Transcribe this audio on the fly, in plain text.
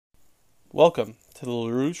Welcome to the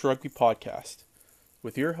LaRouge Rugby Podcast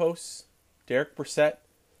with your hosts, Derek Brissett,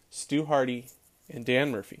 Stu Hardy, and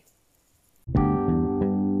Dan Murphy.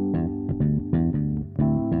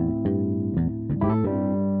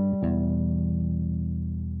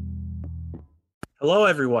 Hello,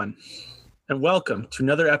 everyone, and welcome to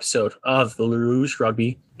another episode of the LaRouge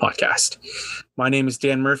Rugby Podcast. My name is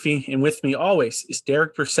Dan Murphy, and with me always is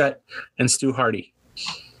Derek Brissett and Stu Hardy.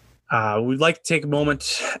 We'd like to take a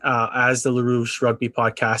moment as the LaRouge Rugby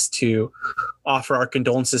Podcast to offer our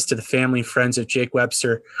condolences to the family and friends of Jake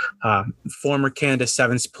Webster, former Canada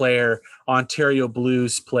Sevens player, Ontario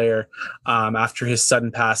Blues player, after his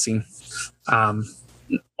sudden passing.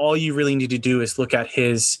 All you really need to do is look at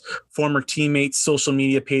his former teammates' social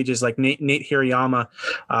media pages. Like Nate Hirayama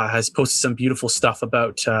has posted some beautiful stuff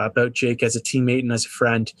about Jake as a teammate and as a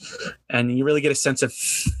friend, and you really get a sense of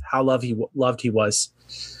how loved he was.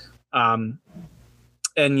 And,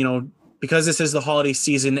 you know, because this is the holiday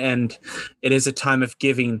season and it is a time of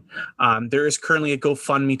giving, there is currently a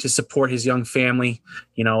GoFundMe to support his young family.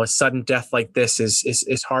 You know, a sudden death like this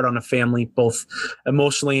is hard on a family, both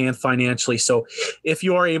emotionally and financially. So if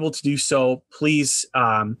you are able to do so, please,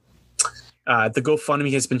 the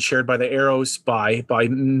GoFundMe has been shared by the Arrows, by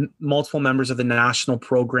multiple members of the national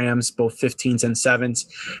programs, both 15s and 7s,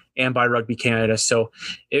 and by Rugby Canada. So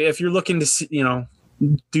if you're looking to, you know,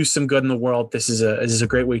 do some good in the world, this is a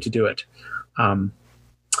great way to do it. And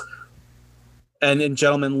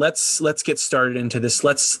gentlemen, let's get started into this.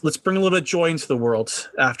 Let's bring a little bit of joy into the world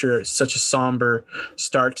after such a somber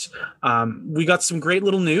start. We got some great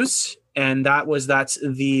little news, and that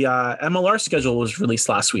the MLR schedule was released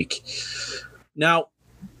last week. Now,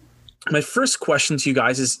 my first question to you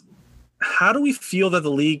guys is, how do we feel that the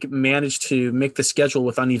league managed to make the schedule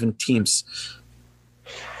with uneven teams?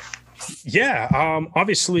 Yeah,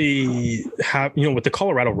 obviously, with the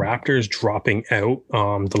Colorado Raptors dropping out,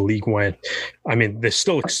 the league went. I mean, they're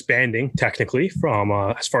still expanding technically from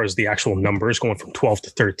as far as the actual numbers, going from 12 to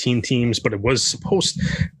 13 teams. But it was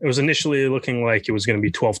initially looking like it was going to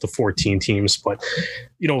be 12 to 14 teams. But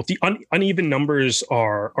you know, the uneven numbers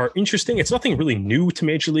are interesting. It's nothing really new to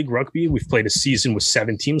Major League Rugby. We've played a season with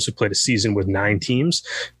 7 teams. We played a season with 9 teams.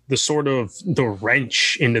 The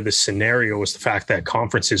wrench into the scenario is the fact that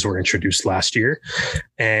conferences were introduced last year,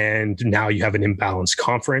 and now you have an imbalanced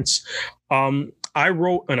conference. I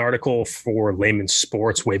wrote an article for Layman's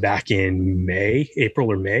Sports way back in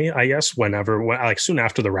April or May, I guess, soon after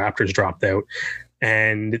the Raptors dropped out.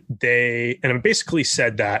 And I basically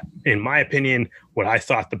said that, in my opinion, what I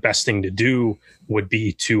thought the best thing to do would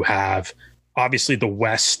be to have, obviously, the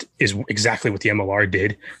West is exactly what the MLR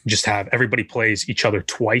did. Just have everybody plays each other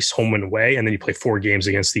twice, home and away, and then you play 4 games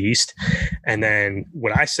against the East. And then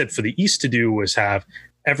what I said for the East to do was have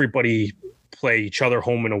everybody play each other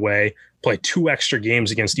home and away, play 2 extra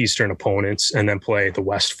games against Eastern opponents, and then play the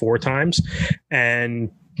West 4 times.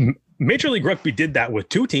 And Major League Rugby did that with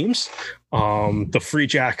 2 teams. The Free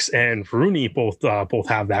Jacks and RUNY both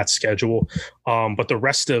have that schedule. But the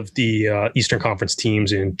rest of the Eastern Conference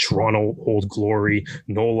teams in Toronto, Old Glory,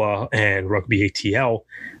 NOLA, and Rugby ATL,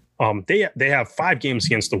 they have 5 games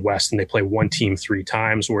against the West, and they play 1 team 3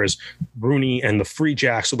 times, whereas RUNY and the Free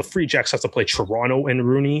Jacks, so the Free Jacks have to play Toronto and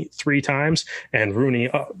RUNY 3 times, and RUNY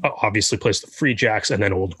obviously plays the Free Jacks and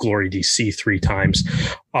then Old Glory DC 3 times.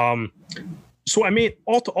 So, I mean,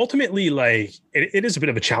 ultimately, like, it is a bit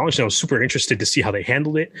of a challenge, and I was super interested to see how they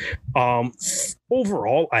handled it.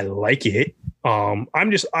 Overall, I like it.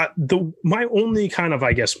 My only kind of,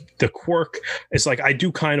 I guess, the quirk is, like, I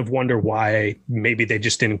do kind of wonder why maybe they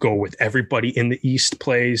just didn't go with everybody in the East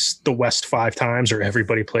plays the West 5 times or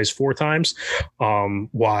everybody plays 4 times.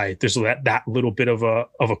 Why there's that little bit of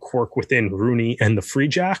a quirk within RUNY and the Free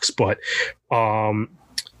Jacks, but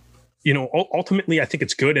you know, ultimately, I think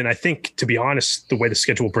it's good. And I think, to be honest, the way the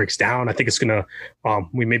schedule breaks down, I think it's going to,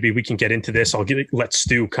 we can get into this. Let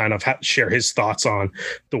Stu kind of share his thoughts on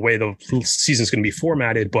the way the season's going to be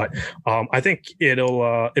formatted. But I think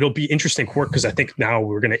it'll be interesting work, because I think now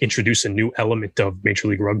we're going to introduce a new element of Major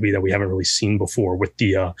League Rugby that we haven't really seen before with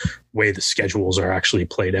the way the schedules are actually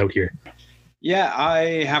played out here. Yeah,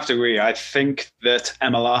 I have to agree. I think that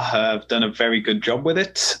MLR have done a very good job with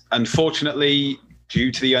it. Unfortunately, due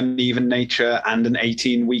to the uneven nature and an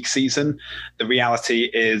 18-week season, the reality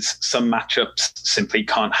is some matchups simply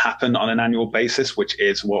can't happen on an annual basis, which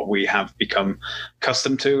is what we have become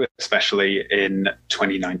accustomed to, especially in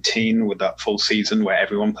 2019 with that full season where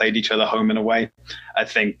everyone played each other home and away. I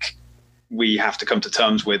think we have to come to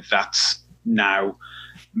terms with that now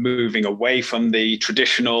moving away from the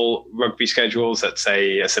traditional rugby schedules that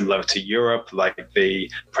say are similar to Europe, like the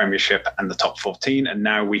Premiership and the top 14. And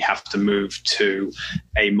now we have to move to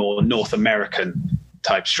a more North American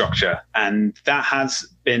type structure. And that has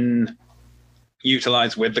been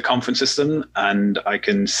utilized with the conference system. And I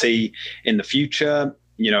can see in the future,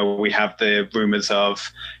 we have the rumors of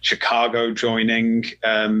Chicago joining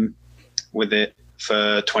with it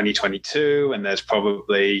for 2022, and there's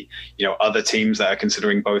probably other teams that are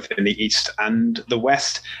considering both in the East and the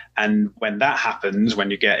West. And when that happens,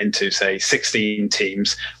 when you get into say 16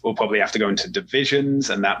 teams, we'll probably have to go into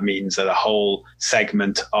divisions, and that means that a whole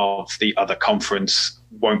segment of the other conference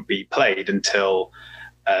won't be played until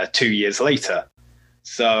 2 years later.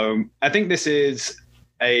 So I think this is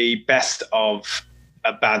a best of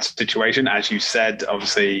a bad situation. As you said,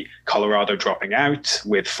 obviously Colorado dropping out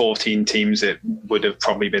with 14 teams, it would have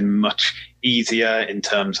probably been much easier in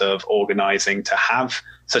terms of organizing to have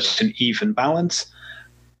such an even balance.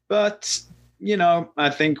 But, I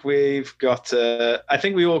think we've got, I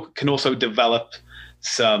think we all can also develop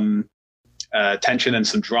some tension and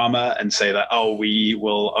some drama and say that, we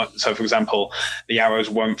will. So, for example, the Arrows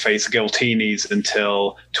won't face Giltinis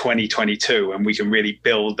until 2022, and we can really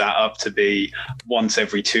build that up to be once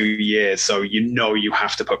every 2 years. So, you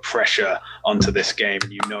have to put pressure onto this game.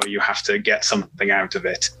 You have to get something out of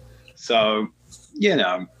it. So,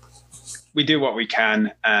 we do what we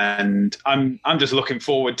can, and I'm just looking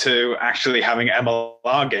forward to actually having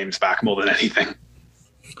MLR games back more than anything.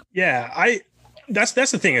 Yeah, That's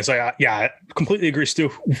the thing is I completely agree,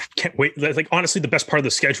 Stu. Can't wait. Like, honestly, the best part of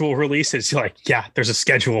the schedule release is there's a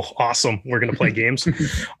schedule. Awesome. We're going to play games.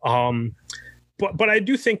 But I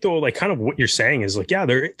do think though, like kind of what you're saying is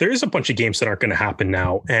there is a bunch of games that aren't going to happen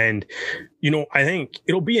now. And, I think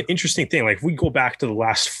it'll be an interesting thing. Like if we go back to the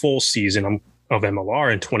last full season of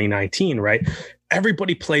MLR in 2019, right?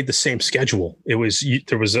 Everybody played the same schedule. There was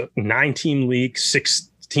a 9-team league,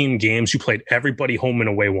 6-team games. You played everybody home and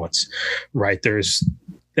away once, right?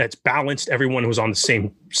 That's balanced. Everyone was on the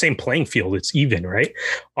same playing field. It's even, right?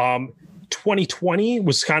 2020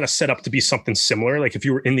 was kind of set up to be something similar. Like if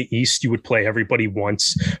you were in the East, you would play everybody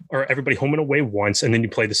once, or everybody home and away once, and then you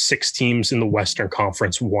play the 6 teams in the Western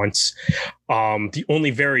Conference once. The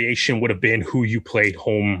only variation would have been who you played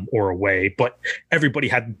home or away, but everybody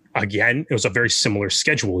had, again, it was a very similar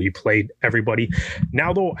schedule. You played everybody.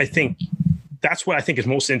 Now, though, I think that's what I think is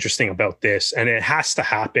most interesting about this. And it has to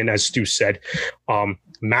happen, as Stu said.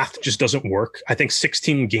 Math just doesn't work. I think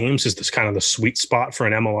 16 games is this kind of the sweet spot for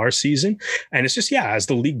an MLR season. And it's just, as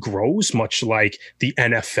the league grows, much like the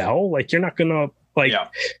NFL, you're not going to,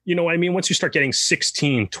 you know what I mean? Once you start getting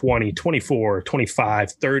 16, 20, 24,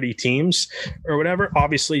 25, 30 teams or whatever,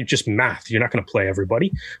 obviously just math, you're not going to play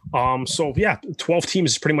everybody. 12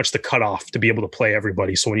 teams is pretty much the cutoff to be able to play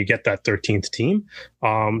everybody. So when you get that 13th team,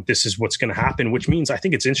 this is what's going to happen, which means I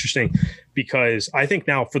think it's interesting because I think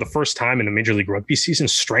now for the first time in a Major League Rugby season,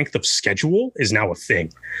 strength of schedule is now a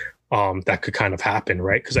thing that could kind of happen,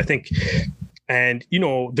 right? Because I think... And,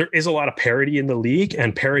 there is a lot of parity in the league,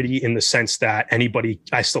 and parity in the sense that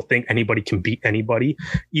I still think anybody can beat anybody.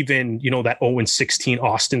 Even, that 0-16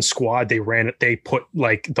 Austin squad, they put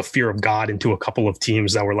the fear of God into a couple of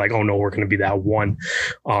teams that were like, oh no, we're going to be that one,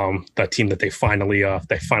 that team that they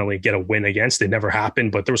finally get a win against. It never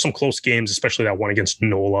happened, but there were some close games, especially that one against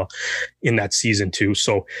NOLA in that season too.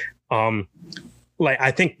 So,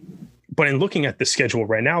 I think, but in looking at the schedule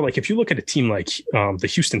right now, if you look at a team like the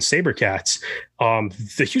Houston SaberCats,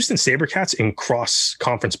 in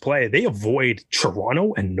cross-conference play, they avoid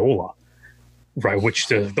Toronto and NOLA, right? Which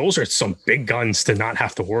those are some big guns to not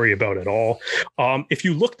have to worry about at all. If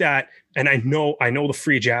you looked at, and I know the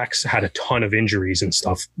Free Jacks had a ton of injuries and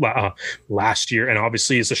stuff last year, and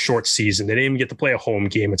obviously it's a short season. They didn't even get to play a home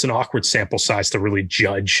game. It's an awkward sample size to really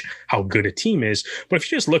judge how good a team is. But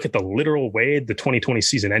if you just look at the literal way the 2020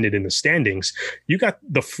 season ended in the standings, you got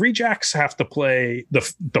the Free Jacks have to play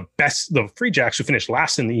the Free Jacks who finished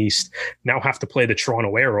last in the East now have to play the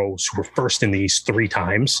Toronto Arrows who were first in the East 3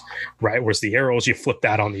 times, right? Whereas the Arrows, you flip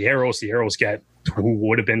that on the Arrows get who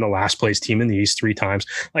would have been the last place team in the East 3 times.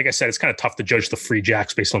 Like I said, it's kind of tough to judge the Free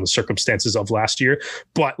Jacks based on the circumstances of last year.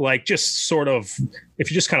 But just sort of, if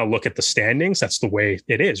you just kind of look at the standings, that's the way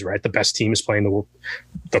it is, right? The best team is playing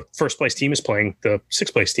the first place team is playing the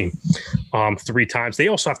 6th place team 3 times. They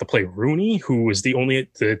also have to play Rooney, who is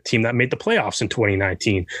the team that made the playoffs in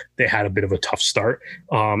 2019. They had a bit of a tough start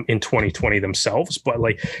in 2020 themselves, but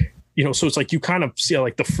so it's like you kind of see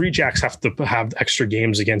like the Free Jacks have to have extra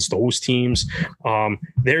games against those teams.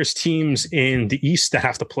 There's teams in the East that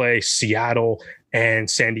have to play Seattle and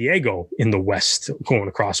San Diego in the West going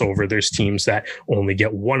across over. There's teams that only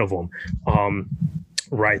get one of them.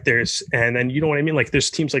 Right. And then, you know what I mean? Like there's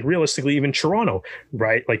teams like realistically, even Toronto,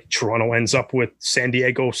 right? Like Toronto ends up with San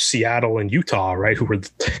Diego, Seattle, and Utah, right? Who were,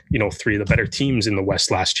 three of the better teams in the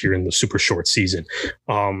West last year in the super short season.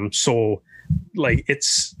 So like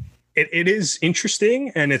it is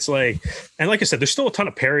interesting. And it's like, and like I said, there's still a ton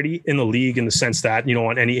of parity in the league in the sense that,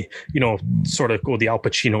 on any, sort of go the Al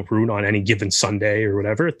Pacino route on any given Sunday or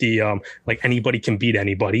whatever, like anybody can beat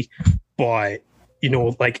anybody, but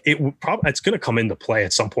like it's going to come into play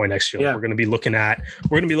at some point next year. Yeah. Like we're going to be looking at,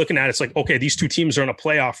 it's like, okay, these two teams are in a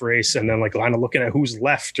playoff race, and then like kind of looking at who's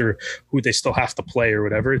left or who they still have to play or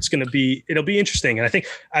whatever. It'll be interesting. And I think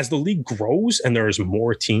as the league grows and there's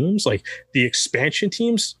more teams, like the expansion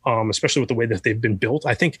teams, especially with the way that they've been built,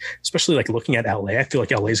 I think, especially like looking at LA, I feel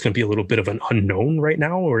like LA is going to be a little bit of an unknown right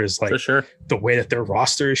now, whereas like For sure. the way that their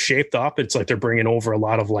roster is shaped up, it's like they're bringing over a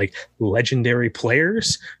lot of like legendary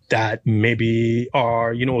players that maybe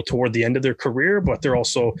are, toward the end of their career, but they're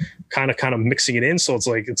also kind of mixing it in. So it's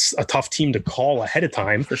like, it's a tough team to call ahead of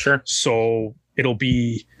time. For sure. So it'll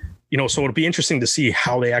be, it'll be interesting to see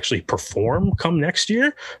how they actually perform come next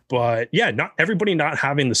year. But yeah, not everybody not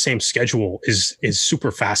having the same schedule is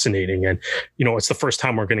super fascinating. And, it's the first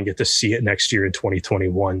time we're going to get to see it next year in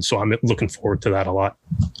 2021. So I'm looking forward to that a lot.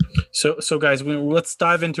 So guys, let's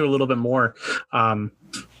dive into a little bit more.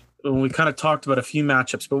 We kind of talked about a few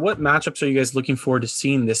matchups, but what matchups are you guys looking forward to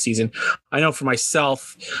seeing this season? I know for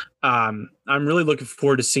myself, I'm really looking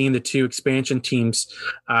forward to seeing the two expansion teams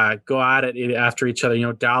go at it after each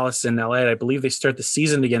other. Dallas and LA, I believe they start the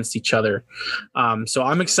season against each other. So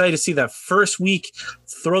I'm excited to see that first week,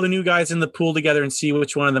 throw the new guys in the pool together and see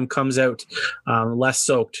which one of them comes out less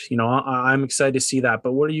soaked. I'm excited to see that.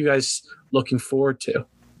 But what are you guys looking forward to?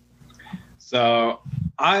 So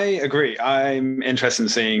I agree. I'm interested in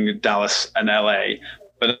seeing Dallas and LA,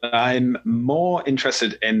 but I'm more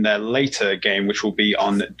interested in their later game, which will be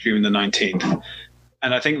on June the 19th.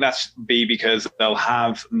 And I think that's because they'll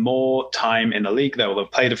have more time in the league. They'll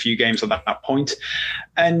have played a few games at that point.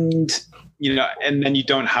 And, and then you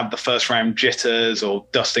don't have the first round jitters or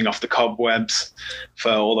dusting off the cobwebs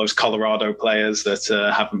for all those Colorado players that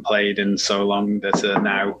haven't played in so long that are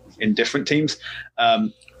now in different teams.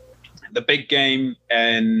 The big game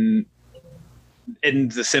in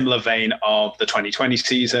the similar vein of the 2020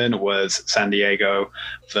 season was San Diego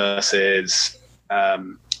versus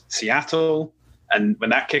Seattle. And when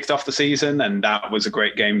that kicked off the season, and that was a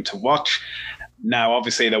great game to watch. Now,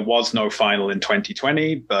 obviously, there was no final in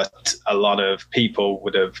 2020, but a lot of people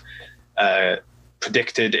would have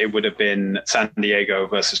predicted it would have been San Diego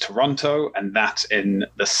versus Toronto, and that's in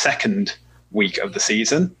the second week of the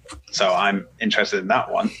season. So I'm interested in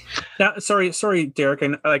that one. Now, sorry, Derek.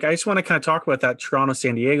 And I just want to kind of talk about that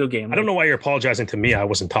Toronto-San Diego game. I don't know why you're apologizing to me. I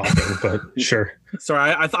wasn't talking, but sure.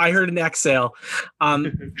 Sorry, I heard an exhale.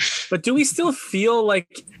 But do we still feel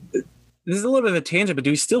like this is a little bit of a tangent, but do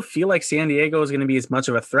we still feel like San Diego is going to be as much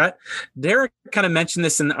of a threat? Derek kind of mentioned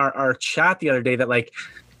this in our chat the other day that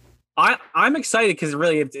I'm excited because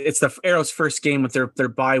really it's the Arrows' first game with their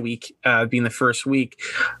bye week being the first week.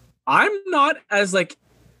 I'm not as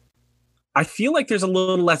I feel like there's a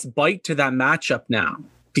little less bite to that matchup now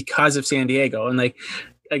because of San Diego. And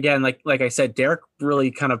again, like I said, Derek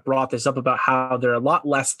really kind of brought this up about how they're a lot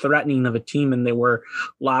less threatening of a team than they were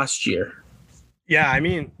last year. Yeah, I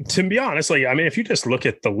mean, to be honest, if you just look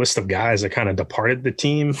at the list of guys that kind of departed the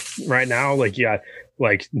team right now,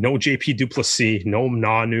 no JP Duplessis, no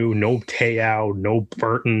Nanu, no Te'o, no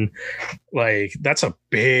Burton. That's a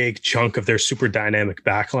big chunk of their super dynamic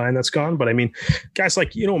backline that's gone. But I mean, guys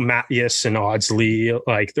Matthias and Audsley,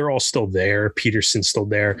 they're all still there. Peterson's still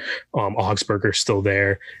there. Augsburger's still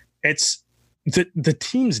there. It's the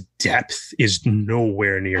team's depth is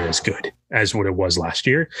nowhere near as good as what it was last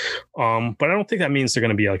year. But I don't think that means they're going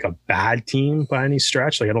to be a bad team by any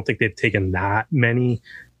stretch. I don't think they've taken that many.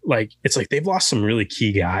 It's they've lost some really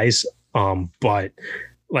key guys. But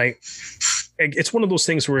it's one of those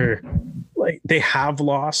things where they have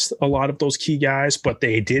lost a lot of those key guys, but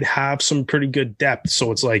they did have some pretty good depth.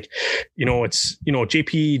 So it's JP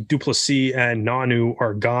Duplessis and Nanu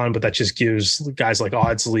are gone, but that just gives guys like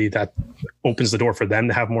Audsley, that opens the door for them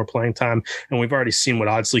to have more playing time. And we've already seen what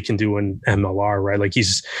Audsley can do in MLR, right?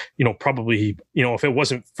 He's, probably, if it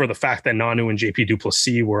wasn't for the fact that Nanu and JP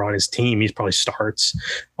Duplessis were on his team, he probably starts,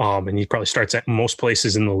 and he probably starts at most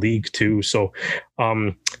places in the league too. So,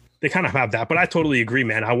 they kind of have that. But I totally agree,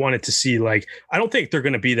 man. I wanted to see, like, I don't think they're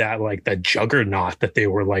going to be that, like, that juggernaut that they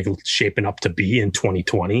were like shaping up to be in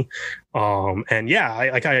 2020. And yeah,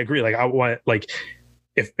 I agree. Like, I want, like,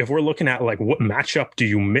 if we're looking at like what matchup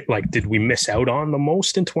did we miss out on the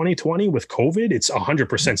most in 2020 with COVID? It's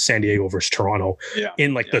 100% San Diego versus Toronto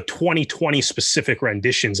in like the 2020 specific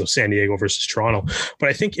renditions of San Diego versus Toronto. But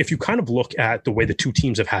I think if you kind of look at the way the two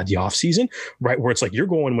teams have had the offseason, right, where it's like you're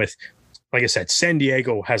going with, like I said, San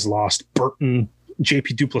Diego has lost Burton,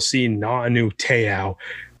 JP Duplessis, Nanu, Te'o.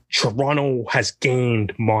 Toronto has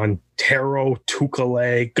gained Montero,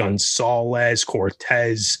 Tukale, Gonzalez,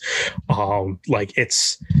 Cortez. Like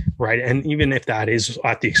it's right. And even if that is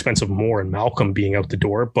at the expense of Moore and Malcolm being out the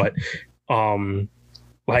door, but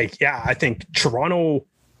like, yeah, I think Toronto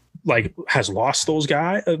like has lost those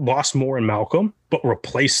guys, lost Moore and Malcolm, but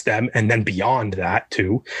replaced them. And then beyond that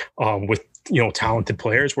too, with, talented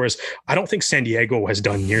players. Whereas I don't think San Diego has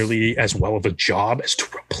done nearly as well of a job as to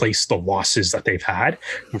replace the losses that they've had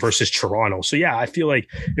versus Toronto. So yeah, I feel like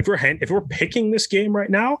if we're picking this game right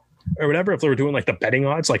now or whatever, if they were doing like the betting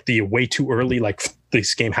odds, like the way too early, like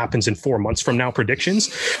this game happens in 4 months from now predictions.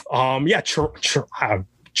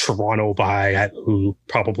 Toronto by at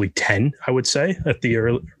probably 10, I would say at the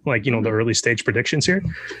early, like, the early stage predictions here.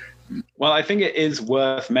 Well, I think it is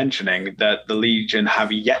worth mentioning that the Legion have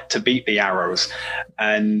yet to beat the Arrows.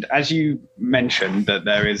 And as you mentioned, that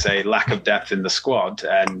there is a lack of depth in the squad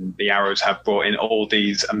and the Arrows have brought in all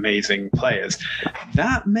these amazing players,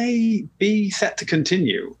 that may be set to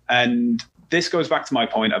continue. And this goes back to my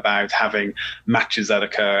point about having matches that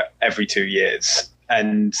occur every 2 years.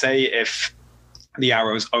 And say if the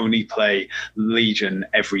Arrows only play Legion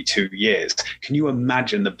every 2 years, can you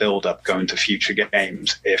imagine the build-up going to future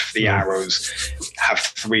games if the Arrows have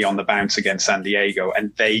 3 on the bounce against San Diego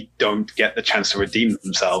and they don't get the chance to redeem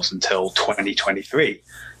themselves until 2023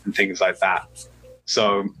 and things like that?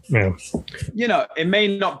 So, it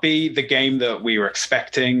may not be the game that we were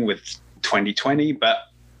expecting with 2020, but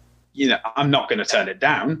I'm not going to turn it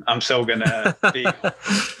down. I'm still going to be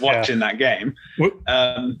watching that game.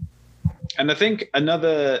 And I think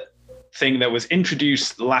another thing that was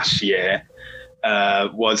introduced last year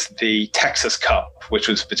was the Texas Cup, which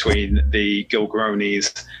was between the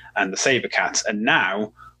Gilgronis and the Sabercats. And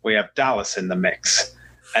now we have Dallas in the mix.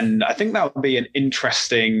 And I think that would be an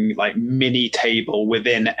interesting like mini table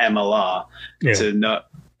within MLR to know,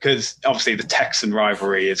 because obviously the Texan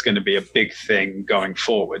rivalry is going to be a big thing going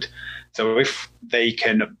forward. So if they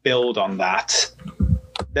can build on that,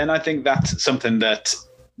 then I think that's something that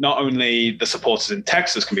not only the supporters in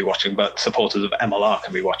Texas can be watching, but supporters of MLR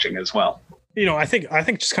can be watching as well. I think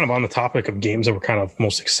just kind of on the topic of games that we're kind of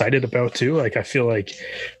most excited about too. Like I feel like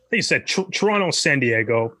you said, Toronto, San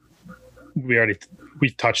Diego, we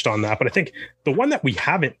touched on that, but I think the one that we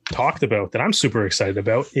haven't talked about that I'm super excited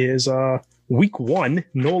about is week 1,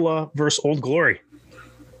 NOLA versus Old Glory.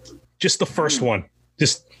 Just the first one.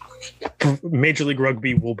 Just Major League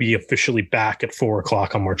Rugby will be officially back at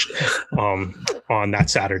 4:00 on March on that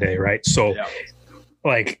Saturday, right? So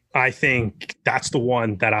like I think that's the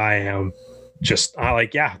one that I just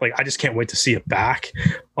can't wait to see it back.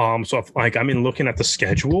 So if, like, I mean, looking at the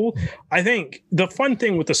schedule, I think the fun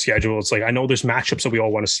thing with the schedule, it's like, I know there's matchups that we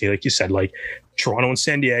all want to see. Like you said, like Toronto and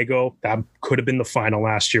San Diego, that could have been the final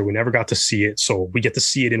last year. We never got to see it. So we get to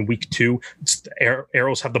see it in week 2. The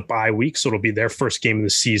Arrows have the bye week, so it'll be their first game of the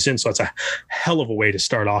season. So it's a hell of a way to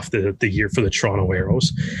start off the year for the Toronto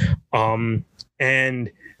Arrows.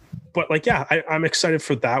 But like, yeah, I'm excited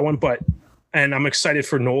for that one, and I'm excited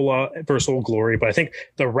for NOLA versus Old Glory. But I think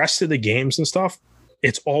the rest of the games and stuff,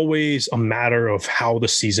 it's always a matter of how the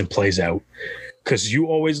season plays out. Because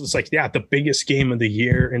it's like, yeah, the biggest game of the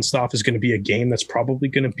year and stuff is going to be a game that's probably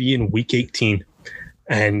going to be in week 18.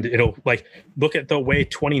 And it'll like, look at the way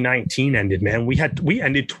 2019 ended, man. We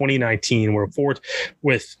ended 2019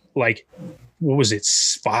 with like, what was it,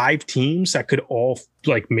 5 teams that could all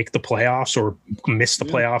like make the playoffs or miss the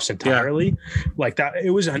playoffs entirely. Like that,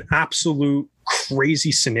 it was an absolute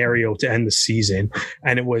crazy scenario to end the season.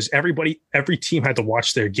 And it was every team had to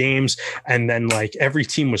watch their games. And then like every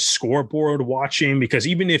team was scoreboard watching, because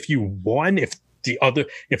even if you won, if 2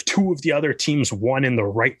 of the other teams won in the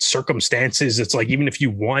right circumstances, it's like, even if you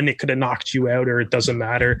won, it could have knocked you out, or it doesn't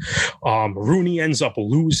matter. Rooney ends up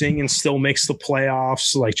losing and still makes the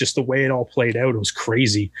playoffs. Like, just the way it all played out, it was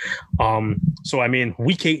crazy. So I mean,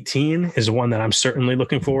 week 18 is one that I'm certainly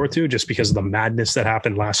looking forward to, just because of the madness that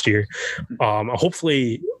happened last year.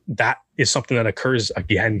 Hopefully that is something that occurs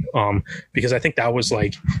again, because I think that was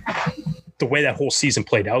like, the way that whole season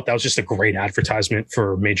played out, that was just a great advertisement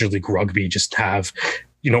for Major League Rugby, just to have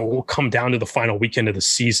it will come down to the final weekend of the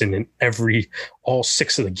season, and all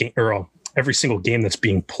 6 of the game, or every single game that's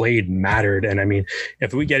being played mattered. And I mean,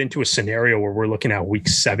 if we get into a scenario where we're looking at week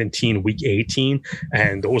 17, week 18,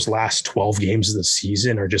 and those last 12 games of the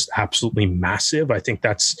season are just absolutely massive, I think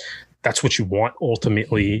that's what you want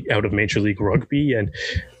ultimately out of Major League Rugby. And,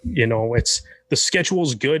 it's the schedule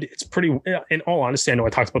is good. It's pretty, in all honesty, I know I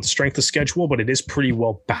talked about the strength of schedule, but it is pretty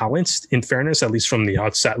well balanced, in fairness, at least from the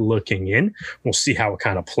outset looking in. We'll see how it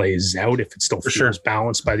kind of plays out, if it still feels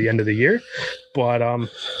balanced by the end of the year. But,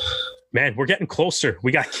 man, we're getting closer.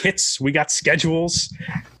 We got kits, we got schedules.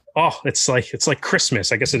 Oh, it's like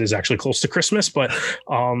Christmas. I guess it is actually close to Christmas, but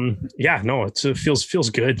it feels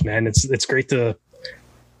good, man. It's great to,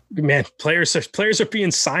 man, players are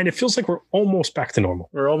being signed. It feels like we're almost back to normal.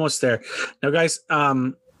 We're almost there. Now, guys,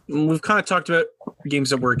 we've kind of talked about games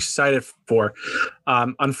that we're excited for.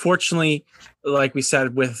 Unfortunately, like we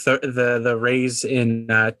said, with the raise in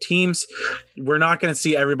teams, we're not going to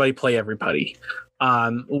see everybody play everybody.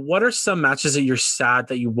 What are some matches that you're sad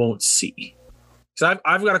that you won't see? Because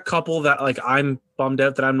I've got a couple that, like, I'm bummed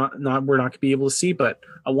out that we're not going to be able to see, but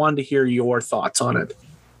I wanted to hear your thoughts on it.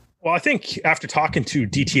 Well, I think after talking to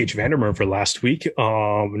DTH Vandermerve last week,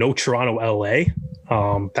 no Toronto LA.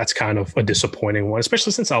 That's kind of a disappointing one,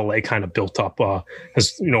 especially since LA kind of built up,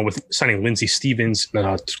 with signing Lindsay Stevens,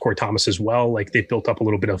 Corey Thomas as well. Like, they built up a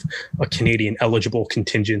little bit of a Canadian eligible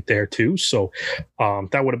contingent there too. So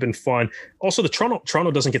that would have been fun. Also, the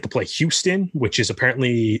Toronto doesn't get to play Houston, which is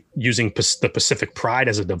apparently using the Pacific Pride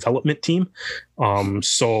as a development team.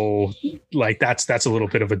 So like that's a little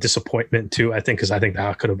bit of a disappointment too, I think, because I think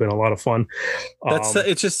that could have been a lot of fun.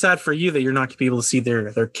 It's just sad for you that you're not going to be able to see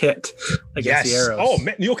their kit against the Arrows. Oh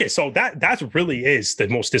man, okay, so that really is the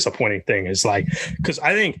most disappointing thing, is like, because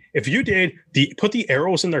I think if you did put the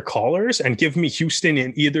Arrows in their collars and give me Houston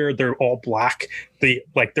in either their all black,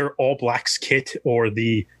 their all blacks kit, or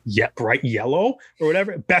the bright yellow or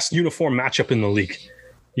whatever, best uniform matchup in the league.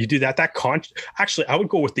 You do that. Actually, I would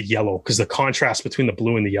go with the yellow, because the contrast between the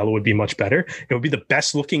blue and the yellow would be much better. It would be the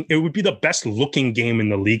best looking. It would be the best looking game in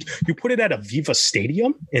the league. You put it at Aviva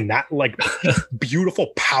Stadium in that like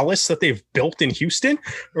beautiful palace that they've built in Houston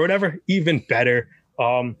or whatever. Even better.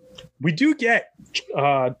 We do get.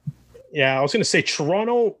 I was going to say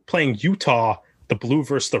Toronto playing Utah. The blue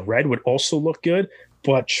versus the red would also look good,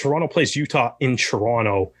 but Toronto plays Utah in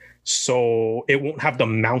Toronto, so it won't have the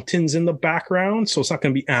mountains in the background, so it's not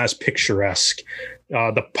going to be as picturesque.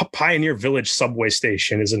 The Pioneer Village subway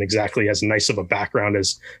station isn't exactly as nice of a background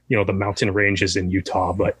as the mountain ranges in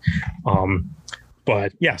Utah, but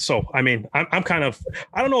yeah. So I mean, I'm kind of,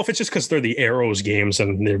 I don't know if it's just because they're the Arrows games,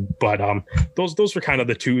 those were kind of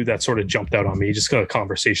the two that sort of jumped out on me. Just kind of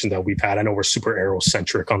conversation that we've had. I know we're super Arrow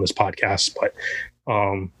centric on this podcast, but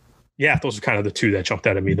those are kind of the two that jumped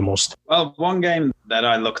out at me the most. Well, one game that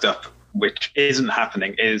I looked up, which isn't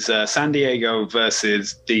happening, is San Diego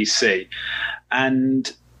versus DC. And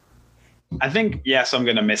I think, yes, I'm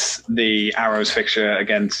going to miss the Arrows fixture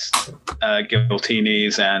against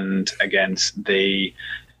Giltinis and against the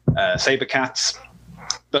Sabercats.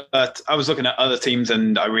 But I was looking at other teams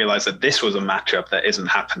and I realized that this was a matchup that isn't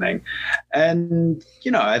happening. And,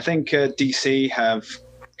 I think DC have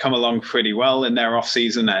come along pretty well in their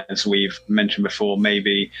off-season. As we've mentioned before,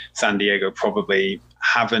 maybe San Diego probably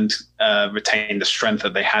haven't retained the strength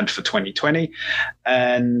that they had for 2020.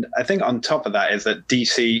 And I think on top of that is that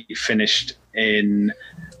DC finished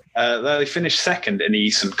they finished second in the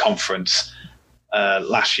Eastern Conference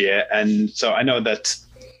last year. And so I know that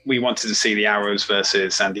we wanted to see the Arrows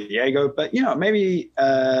versus San Diego, but maybe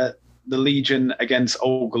the Legion against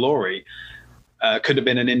Old Glory could have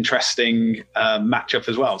been an interesting matchup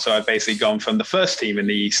as well. So I've basically gone from the first team in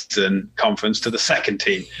the Eastern Conference to the second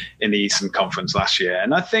team in the Eastern Conference last year.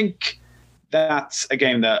 And I think that's a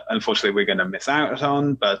game that unfortunately we're going to miss out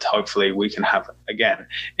on, but hopefully we can have again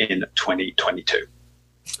in 2022.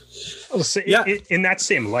 I'll say, in that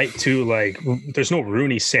same light too, like there's no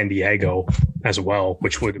Rooney San Diego as well,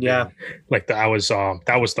 which would be like that was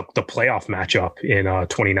the playoff matchup in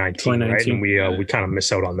 2019, right? And we kind of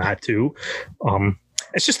miss out on that too.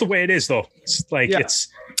 It's just the way it is, though. It's like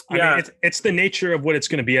I mean, it's the nature of what it's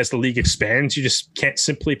going to be as the league expands. You just can't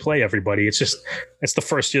simply play everybody. It's the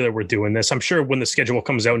first year that we're doing this. I'm sure when the schedule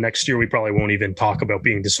comes out next year, we probably won't even talk about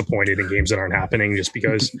being disappointed in games that aren't happening, just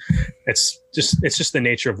because it's just the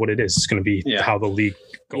nature of what it is. It's going to be how the league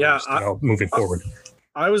goes moving forward.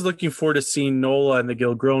 I was looking forward to seeing Nola and the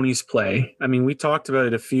Gilgronis play. I mean, we talked about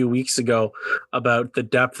it a few weeks ago about the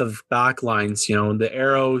depth of backlines. The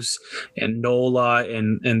Arrows and Nola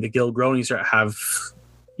and the Gilgronis have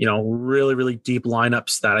really, really deep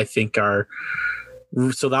lineups that I think are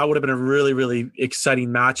So that would have been a really, really exciting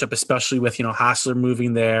matchup, especially with, Hassler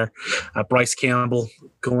moving there, Bryce Campbell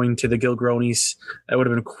going to the Gilgronis. That would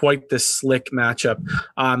have been quite the slick matchup.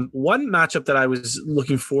 One matchup that I was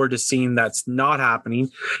looking forward to seeing that's not happening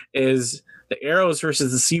is the Arrows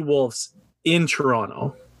versus the Seawolves in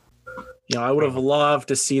Toronto. I would have loved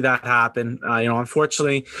to see that happen.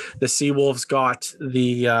 Unfortunately, the Seawolves got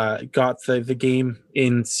the game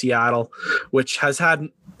in Seattle, which has had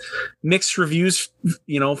mixed reviews,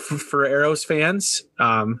 for Arrows fans.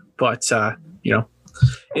 But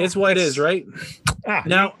it is what it is, right?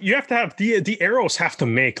 Now you have to have the Arrows have to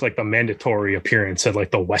make like the mandatory appearance at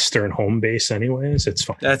like the Western home base, anyways. It's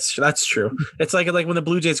fine. That's true. It's like when the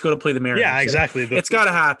Blue Jays go to play the Mariners. Yeah, exactly. It's got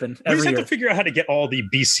to happen. We just have to figure out how to get all the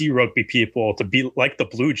BC rugby people to be like the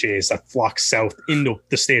Blue Jays that flock south into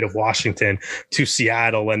the state of Washington to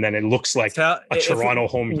Seattle, and then it looks like a Toronto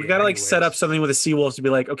home game. We got to set up something with the Seawolves to be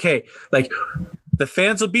like, okay, like the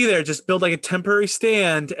fans will be there. Just build like a temporary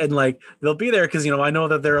stand, and like they'll be there because I know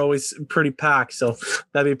that they're always pretty packed. So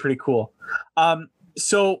that'd be pretty cool.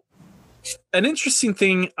 So an interesting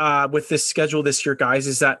thing with this schedule this year, guys,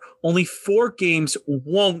 is that only 4 games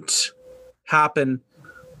won't happen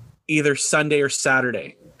either Sunday or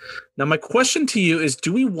Saturday. Now, my question to you is,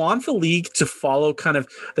 do we want the league to follow kind of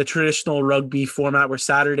the traditional rugby format where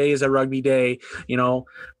Saturday is a rugby day,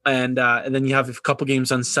 and then you have a couple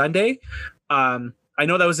games on Sunday? I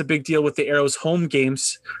know that was a big deal with the Arrows home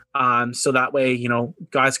games. So that way,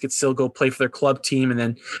 guys could still go play for their club team and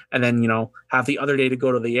then, have the other day to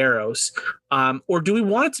go to the Arrows. Or do we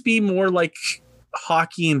want it to be more like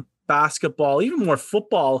hockey and basketball, even more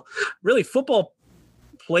football? Really, football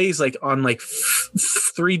plays like on like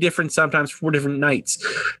 3 different, sometimes 4 different nights.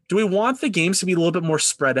 Do we want the games to be a little bit more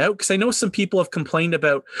spread out? Because I know some people have complained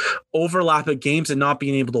about overlap of games and not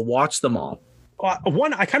being able to watch them all.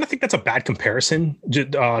 One, I kind of think that's a bad comparison,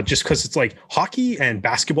 just because it's like hockey and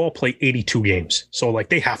basketball play 82 games, so like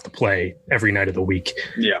they have to play every night of the week,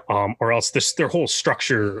 or else their whole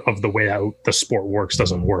structure of the way out the sport works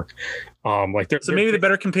doesn't work. Maybe the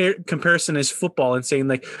better comparison is football and saying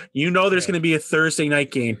like there's going to be a Thursday night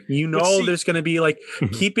game. There's going to be like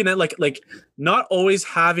keeping it like not always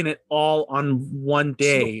having it all on one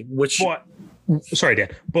day. Sorry, Dan,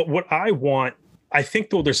 but what I think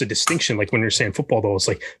though there's a distinction, like when you're saying football though, it's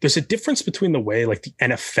like there's a difference between the way like the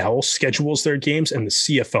NFL schedules their games and the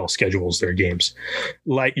CFL schedules their games.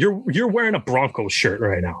 Like you're wearing a Broncos shirt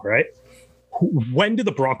right now, right? When do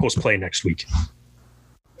the Broncos play next week?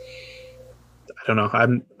 I don't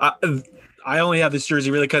know. I only have this jersey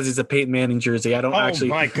really because it's a Peyton Manning jersey. I don't actually.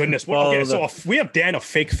 Oh my goodness! So we have Dan, a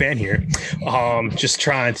fake fan here, just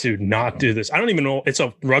trying to not do this. I don't even know. It's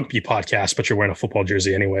a rugby podcast, but you're wearing a football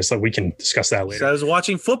jersey anyway, so we can discuss that later. So I was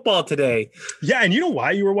watching football today. Yeah, and you know why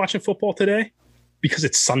you were watching football today? Because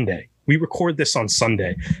it's Sunday. We record this on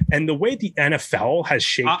Sunday, and the way the NFL has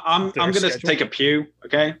shaped. I'm going to take a pew,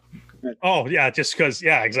 okay? Oh yeah, just because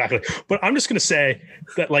exactly. But I'm just gonna say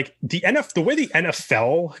that like the way the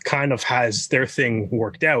NFL kind of has their thing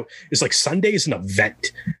worked out is like Sunday is an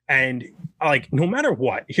event, and like no matter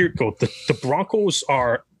what, here it goes. The Broncos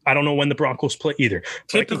are. I don't know when the Broncos play either.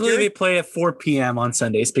 Typically, they play at 4 p.m. on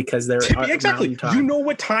Sundays because they're exactly. You know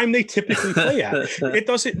what time they typically play at. It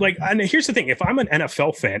doesn't like. And here's the thing: if I'm an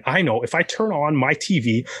NFL fan, I know if I turn on my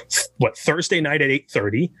TV, Thursday night at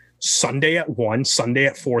 8:30. Sunday at 1, Sunday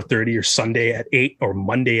at 4:30, or Sunday at 8, or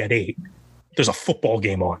Monday at 8, there's a football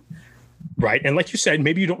game on, right? And like you said,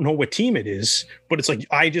 maybe you don't know what team it is, but it's like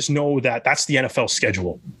I just know that that's the NFL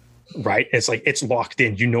schedule, right? It's like it's locked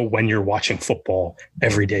in. You know when you're watching football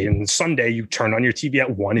every day. And Sunday, you turn on your TV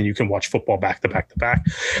at 1 and you can watch football back to back to back.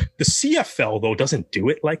 The CFL, though, doesn't do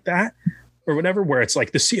it like that. Or whatever, where it's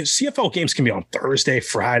like the CFL games can be on Thursday,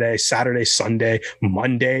 Friday, Saturday, Sunday,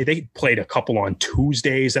 Monday. They played a couple on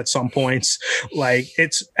Tuesdays at some points. Like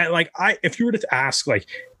it's like if you were to ask, like,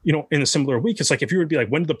 in a similar week, it's like if you were to be like,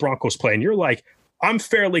 when did the Broncos play? And you're like, I'm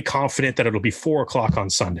fairly confident that it'll be 4:00 on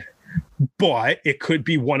Sunday, but it could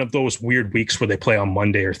be one of those weird weeks where they play on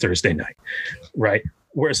Monday or Thursday night, right?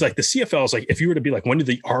 Whereas like the CFL is like, if you were to be like, when did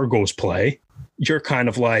the Argos play? You're kind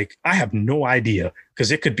of like, I have no idea,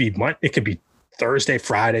 because it could be Thursday,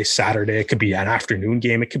 Friday, Saturday. It could be an afternoon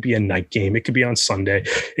game. It could be a night game. It could be on Sunday.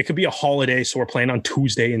 It could be a holiday, so we're playing on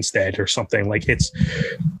Tuesday instead or something. Like it's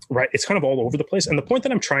right. It's kind of all over the place. And the point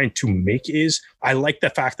that I'm trying to make is I like the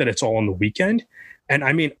fact that it's all on the weekend. And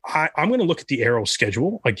I mean, I'm going to look at the Arrow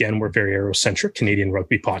schedule. Again, we're very Arrow-centric, Canadian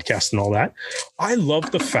rugby podcast and all that. I love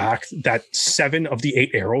the fact that 7 of the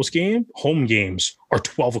 8 Arrows home games are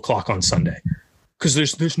 12:00 on Sunday. because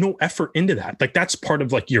there's no effort into that. Like that's part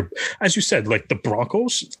of like your, as you said, like the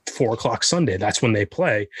Broncos 4:00 Sunday, that's when they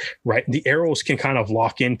play, right? The Arrows can kind of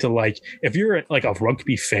lock into like, if you're like a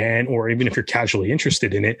rugby fan, or even if you're casually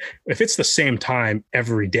interested in it, if it's the same time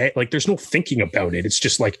every day, like there's no thinking about it. It's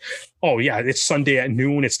just like, oh yeah, it's Sunday at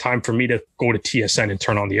noon. It's time for me to go to TSN and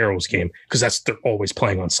turn on the Arrows game, because they're always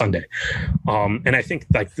playing on Sunday. And I think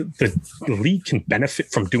like the league can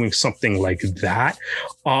benefit from doing something like that.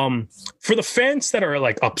 For the fans that are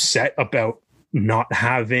like upset about not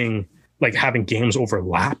having games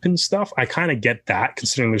overlap and stuff, I kind of get that,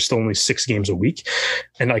 considering there's still only 6 games a week.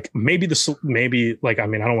 And like maybe like, I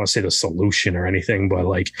mean, I don't want to say the solution or anything, but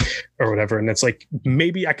like, or whatever. And it's like,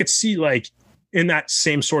 maybe I could see like in that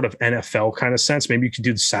same sort of NFL kind of sense, maybe you could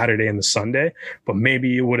do the Saturday and the Sunday, but maybe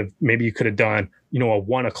you could have done, you know, a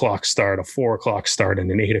 1:00 start, a 4:00 start,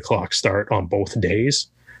 and an 8:00 start on both days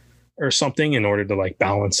or something, in order to like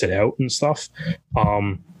balance it out and stuff.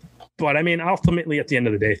 But I mean, ultimately at the end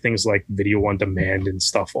of the day, things like video on demand and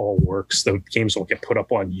stuff all works. The games will get put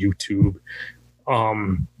up on YouTube.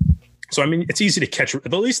 So I mean, it's easy to catch.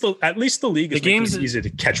 At least the league is easy to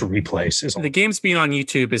catch replays. The games being on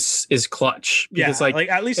YouTube is clutch, because like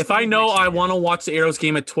at least if I know I want to watch the Arrows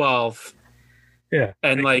game at 12, yeah,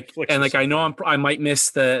 and I know I might miss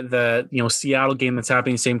the Seattle game that's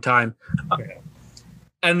happening at the same time.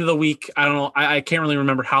 End of the week, I don't know. I can't really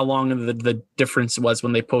remember how long the difference was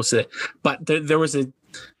when they posted it, but there was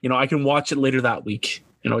I can watch it later that week.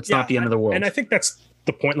 It's not the end of the world. And I think that's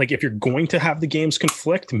the point. Like, if you're going to have the games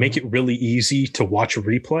conflict, make it really easy to watch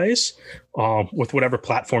replays with whatever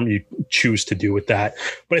platform you choose to do with that.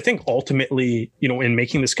 But I think ultimately, in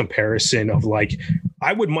making this comparison of like,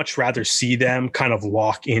 I would much rather see them kind of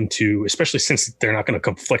lock into, especially since they're not going to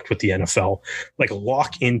conflict with the NFL, like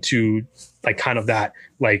lock into like kind of that,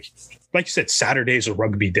 like you said, Saturday's a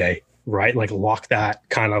rugby day, right? Like lock that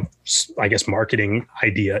kind of, I guess, marketing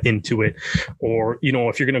idea into it. Or,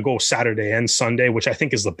 if you're going to go Saturday and Sunday, which I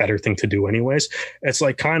think is the better thing to do anyways, it's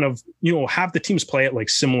like kind of, have the teams play at like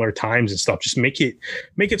similar times and stuff. Just make it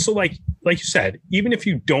so like you said, even if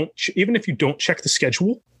you don't check the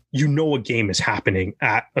schedule, a game is happening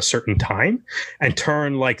at a certain time, and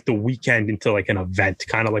turn like the weekend into like an event,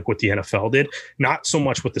 kind of like what the NFL did. Not so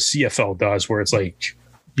much what the CFL does, where it's like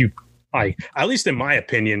at least in my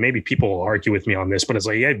opinion, maybe people will argue with me on this, but it's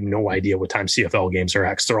like, I have no idea what time CFL games are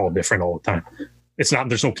at, 'cause they're all different all the time.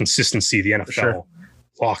 There's no consistency. The NFL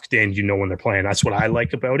locked in, when they're playing. That's what I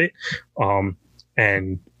like about it.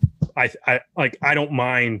 And I don't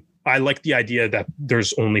mind. I like the idea that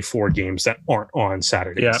there's only 4 games that aren't on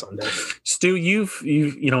Saturday and Sunday. Stu,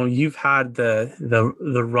 you've had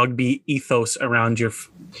the rugby ethos around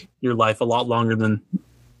your life a lot longer than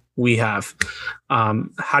we have.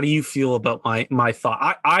 How do you feel about my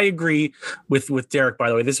thought? I agree with Derek, by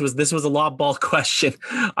the way. This was a lob ball question.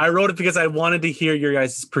 I wrote it because I wanted to hear your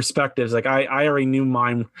guys' perspectives. Like I already knew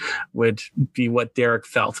mine would be what Derek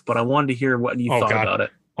felt, but I wanted to hear what you thought about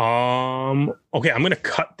it. Okay, I'm going to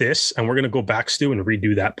cut this and we're going to go back, Stu, and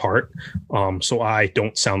redo that part. So I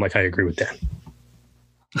don't sound like I agree with Dan.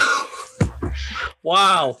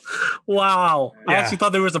 Wow. Yeah. I actually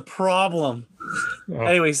thought there was a problem.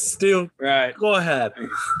 Anyways, Stu, right, go ahead.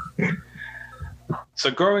 So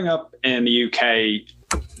growing up in the UK,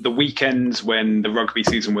 the weekends when the rugby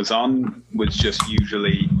season was on was just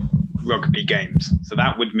usually rugby games. So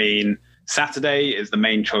that would mean Saturday is the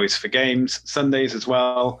main choice for games, Sundays as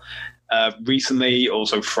well. Recently,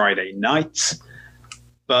 also Friday nights.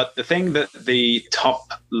 But the thing that the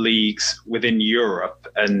top leagues within Europe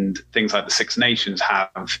and things like the Six Nations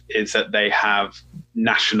have is that they have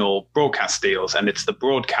national broadcast deals, and it's the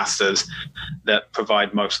broadcasters that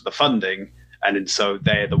provide most of the funding. And so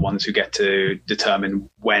they're the ones who get to determine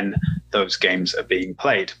when those games are being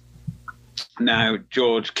played. Now,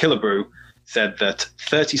 George Killebrew said that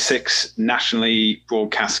 36 nationally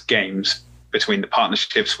broadcast games between the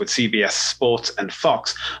partnerships with CBS Sports and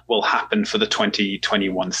Fox will happen for the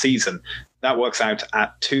 2021 season. That works out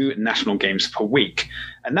at 2 national games per week.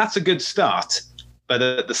 And that's a good start. But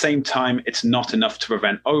at the same time, it's not enough to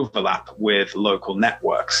prevent overlap with local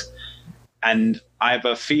networks. And I have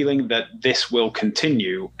a feeling that this will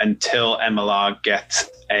continue until MLR gets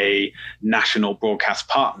a national broadcast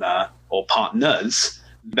partner or partners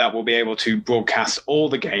that will be able to broadcast all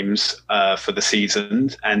the games for the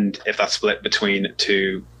season. And if that's split between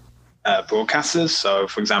 2 broadcasters, so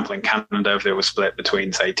for example, in Canada, if it was split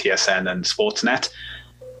between, say, TSN and Sportsnet,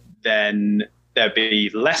 then there'd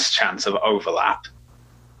be less chance of overlap.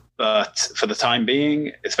 But for the time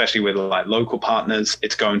being, especially with like local partners,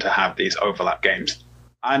 it's going to have these overlap games.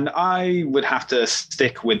 And I would have to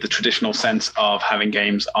stick with the traditional sense of having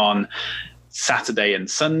games on Saturday and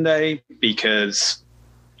Sunday, because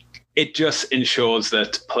it just ensures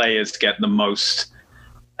that players get the most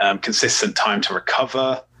consistent time to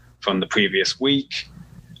recover from the previous week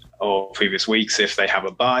or previous weeks if they have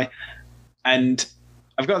a bye. And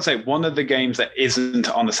I've got to say, one of the games that isn't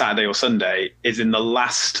on the Saturday or Sunday is in the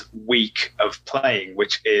last week of playing,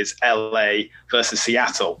 which is LA versus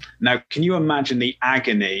Seattle. Now, can you imagine the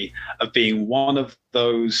agony of being one of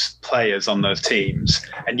those players on those teams,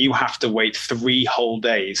 and you have to wait 3 whole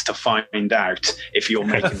days to find out if you're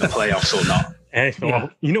making the playoffs or not? Hey, well,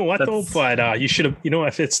 you know what though? But you should have,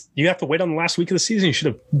 if you have to wait on the last week of the season, you should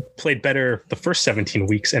have played better the first 17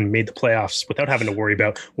 weeks and made the playoffs without having to worry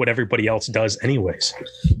about what everybody else does anyways.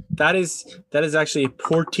 That is actually a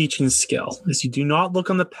poor teaching skill, is you do not look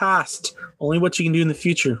on the past, only what you can do in the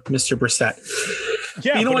future, Mr. Brissett.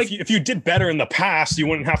 Yeah, if you did better in the past, you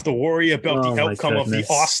wouldn't have to worry about the outcome of the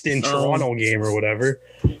Austin-Toronto game or whatever.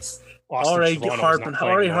 Already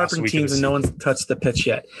harping teams and no one's touched the pitch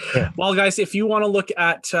yet. Yeah. Well, guys, if you want to look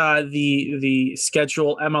at the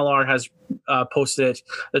schedule, MLR has posted it.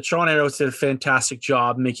 The Toronto Arrows did a fantastic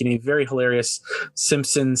job making a very hilarious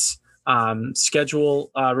Simpsons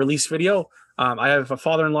schedule release video. I have a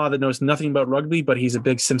father-in-law that knows nothing about rugby, but he's a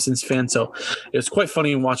big Simpsons fan, so it was quite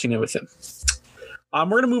funny watching it with him. We're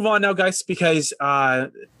going to move on now, guys, because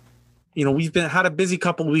we've had a busy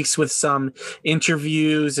couple of weeks with some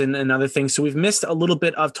interviews and other things. So we've missed a little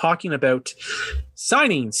bit of talking about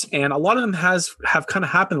signings, and a lot of them have kind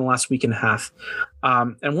of happened in the last week and a half.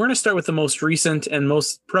 And we're going to start with the most recent and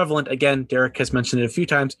most prevalent. Again, Derek has mentioned it a few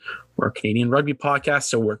times. We're a Canadian rugby podcast,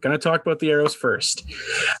 so we're going to talk about the Arrows first.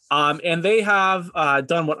 And they have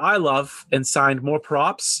done what I love and signed more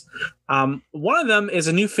props. One of them is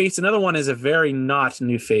a new face. Another one is a very not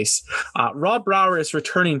new face. Rob Brouwer is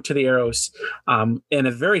returning to the Arrows in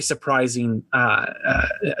a very surprising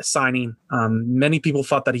signing. Many people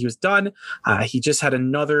thought that he was done. He just had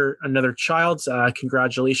another child.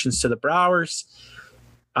 Congratulations to the Browers.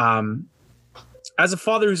 As a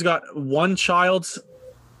father who's got one child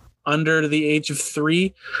under the age of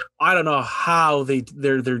 3, I don't know how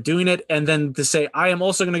they're doing it. And then to say, I am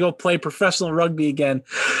also going to go play professional rugby again,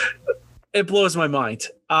 it blows my mind.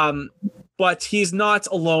 But he's not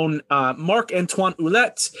alone. Marc-Antoine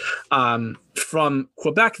Ouellette from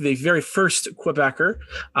Quebec, the very first Quebecer,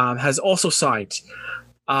 has also signed.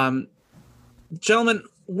 Gentlemen,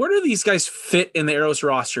 where do these guys fit in the Arrows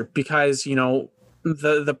roster? Because,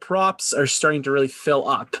 the props are starting to really fill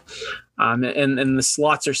up. And the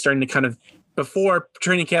slots are starting to kind of, before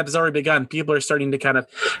training camp has already begun, people are starting to kind of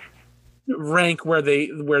rank where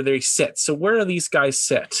they sit. So where do these guys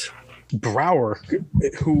sit? Brouwer,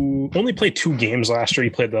 who only played 2 games last year.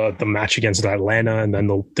 He played the match against Atlanta and then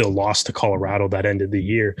the loss to Colorado that ended the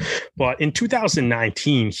year. But in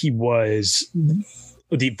 2019, he was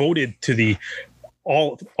devoted to the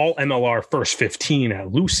all MLR first 15 at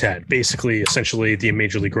loosehead, basically essentially the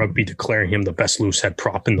Major League Rugby declaring him the best loosehead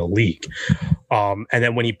prop in the league. And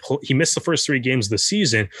then when he missed the first 3 games of the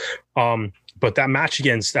season, but that match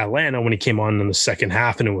against Atlanta, when he came on in the second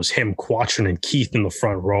half, and it was him, Quattrin, and Keith in the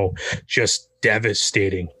front row, just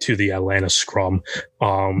devastating to the Atlanta scrum.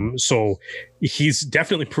 So he's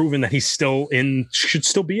definitely proven that he's should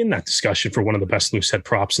still be in that discussion for one of the best loosehead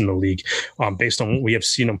props in the league, based on what we have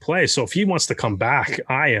seen him play. So if he wants to come back,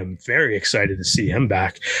 I am very excited to see him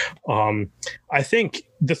back. I think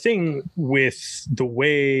the thing with the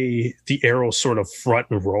way the Arrows sort of front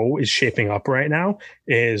row is shaping up right now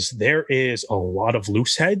is there is a lot of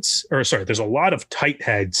there's a lot of tight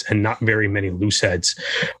heads and not very many loose heads.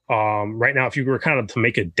 Right now, if you were kind of to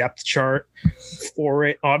make a depth chart for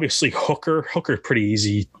it, obviously Hooker pretty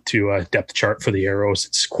easy to depth chart for the Arrows.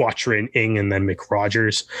 It's Quattrin, Ing, and then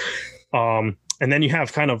McRogers. And then you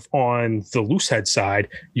have kind of on the loose head side,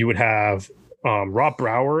 you would have Rob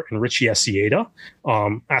Brouwer and Richie Asiata.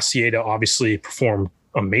 Asiata obviously performed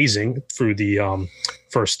amazing through the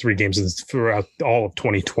first 3 games throughout all of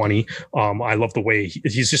 2020. I love the way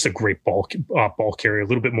he's just a great ball carrier, a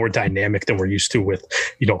little bit more dynamic than we're used to with,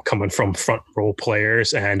 coming from front row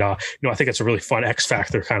players. And, I think it's a really fun X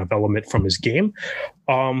factor kind of element from his game.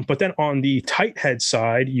 But then on the tight head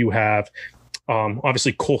side, you have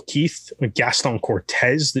Obviously, Cole Keith, Gaston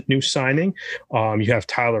Cortez, the new signing. You have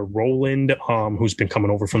Tyler Rowland, who's been coming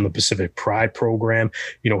over from the Pacific Pride program.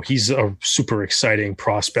 He's a super exciting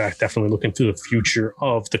prospect, definitely looking to the future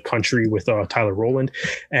of the country with Tyler Rowland.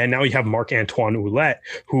 And now you have Marc-Antoine Ouellette,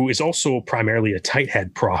 who is also primarily a tight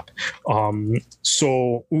head prop.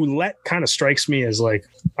 So Ouellette kind of strikes me as like,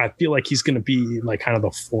 I feel like he's going to be like kind of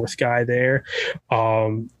the fourth guy there.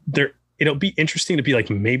 It'll be interesting to be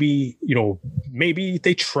like, maybe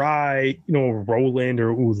they try, Rowland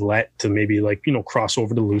or Ouellette to maybe like, cross over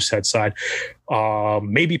to the loose head side.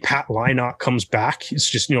 Maybe Pat Lynott comes back. It's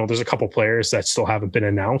just, there's a couple players that still haven't been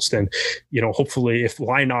announced. And, hopefully if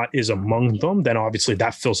Lynott is among them, then obviously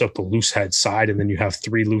that fills out the loose head side. And then you have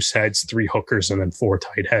 3 loose heads, 3 hookers, and then 4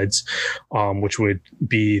 tight heads, which would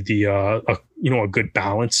be a good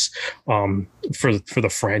balance for the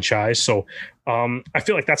franchise. So I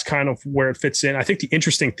feel like that's kind of where it fits in. I think the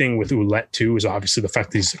interesting thing with Ouellette too is obviously the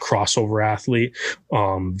fact that he's a crossover athlete,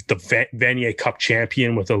 the Vanier Cup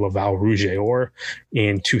champion with the Laval Rouge et Or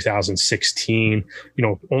in 2016.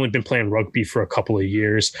 Only been playing rugby for a couple of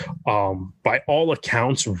years. By all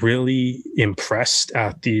accounts, really impressed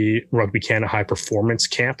at the Rugby Canada High Performance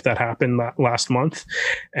Camp that happened last month.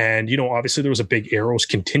 And obviously there was a big Arrows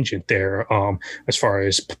contingent there, as far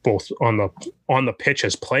as both on the pitch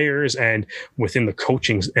as players and within the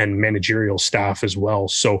coaching and managerial staff as well.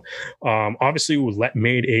 So obviously Ouellette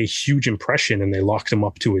made a huge impression, and they locked him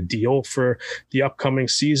up to a deal for the upcoming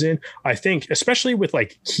season. I think, especially with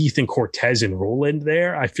like Keith and Cortez and Rowland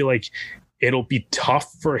there, I feel like it'll be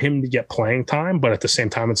tough for him to get playing time, but at the same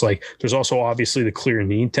time, it's like there's also obviously the clear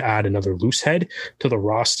need to add another loose head to the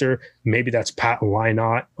roster. Maybe that's Pat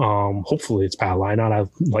Lynott. Hopefully it's Pat Lynott. I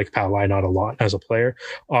like Pat Lynott a lot as a player.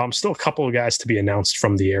 Still a couple of guys to be announced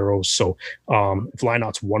from the Arrows. So if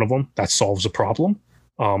Lynott's one of them, that solves a problem.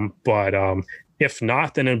 But if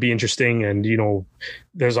not, then it'd be interesting. And,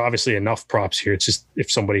 there's obviously enough props here. It's just if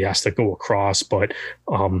somebody has to go across, but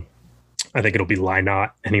I think it'll be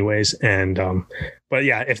Lynott anyways. And, but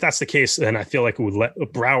yeah, if that's the case, then I feel like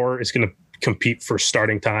Brouwer is going to compete for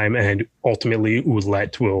starting time, and ultimately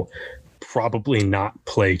Ouellette will probably not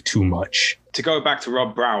play too much. To go back to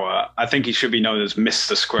Rob Brouwer, I think he should be known as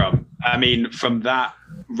Mr. Scrum. I mean, from that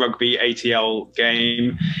rugby ATL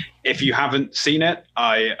game, if you haven't seen it,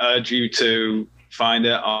 I urge you to find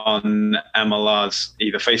it on MLR's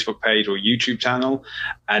either Facebook page or YouTube channel.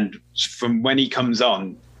 And from when he comes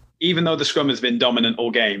on, even though the scrum has been dominant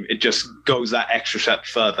all game, it just goes that extra step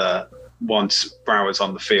further once Brouwer's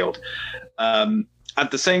on the field.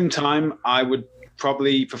 At the same time, I would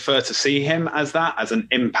probably prefer to see him as an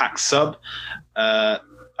impact sub.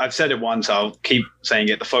 I've said it once, I'll keep saying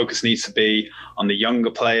it. The focus needs to be on the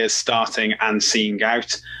younger players starting and seeing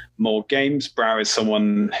out more games. Brouwer is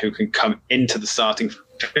someone who can come into the starting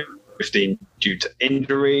 15 due to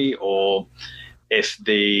injury, or if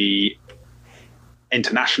the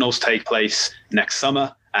internationals take place next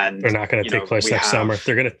summer, and they're not going to take place next summer.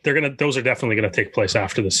 Those are definitely going to take place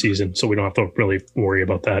after the season, so we don't have to really worry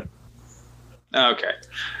about that. Okay,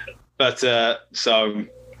 but so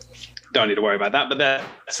don't need to worry about that. But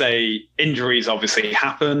let's say injuries obviously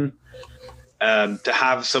happen. To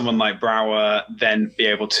have someone like Brouwer then be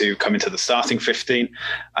able to come into the starting 15,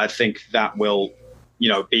 I think that will,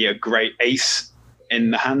 be a great ace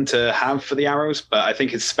in the hand to have for the Arrows. But I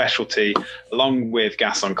think his specialty, along with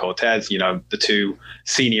Gaston Cortez, the 2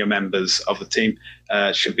 senior members of the team,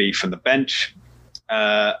 should be from the bench.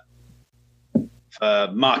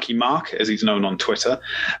 Marky Mark, as he's known on Twitter,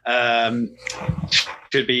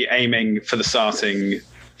 should be aiming for the starting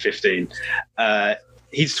 15.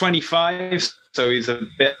 He's 25, so he's a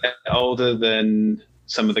bit older than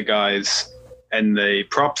some of the guys in the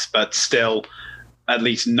props, but still at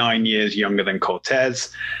least 9 years younger than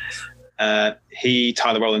Cortez. Tyler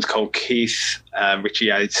Rowland, Cole Keith, Richie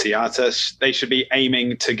Asiata, they should be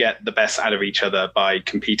aiming to get the best out of each other by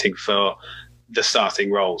competing for the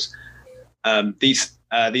starting roles. These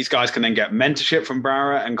guys can then get mentorship from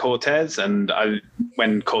Brouwer and Cortez. And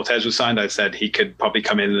when Cortez was signed, I said he could probably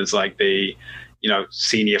come in as like the,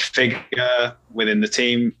 senior figure within the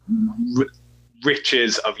team,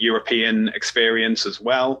 riches of European experience as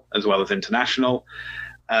well as international.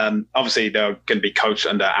 Obviously, they're going to be coached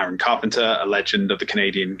under Aaron Carpenter, a legend of the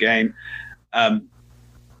Canadian game.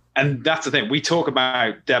 And that's the thing. We talk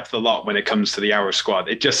about depth a lot when it comes to the Arrows squad.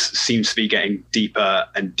 It just seems to be getting deeper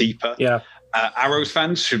and deeper. Yeah. Arrows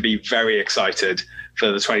fans should be very excited for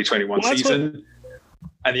the 2021 season.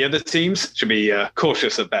 And the other teams should be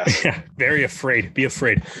cautious at best. Yeah, very afraid. Be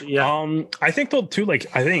afraid. Yeah. I think though too. Like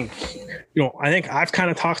I think I've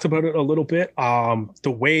kind of talked about it a little bit.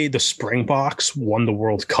 The way the Springboks won the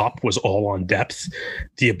World Cup was all on depth.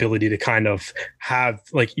 The ability to kind of have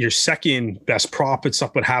like your second best prop and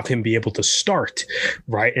stuff, but have him be able to start,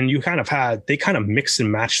 right? And you kind of they kind of mixed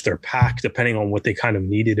and matched their pack depending on what they kind of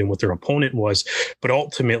needed and what their opponent was. But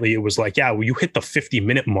ultimately, it was like, yeah, well, you hit the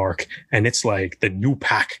 50-minute mark, and it's like the new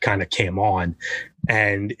pack kind of came on,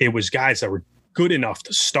 and it was guys that were good enough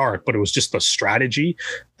to start, but it was just the strategy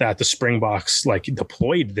that the Springboks like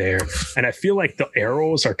deployed there. And I feel like the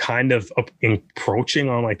Arrows are kind of encroaching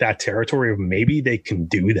on like that territory of maybe they can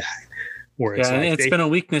do that. Where it's been a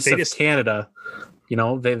weakness of Canada.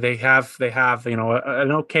 They have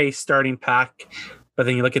an okay starting pack. But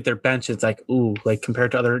then you look at their bench, it's like, ooh, like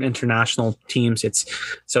compared to other international teams, it's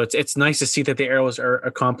nice to see that the Arrows are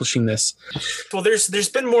accomplishing this. Well, there's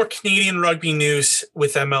been more Canadian rugby news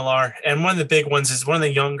with MLR, and one of the big ones is one of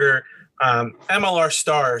the younger MLR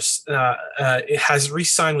stars has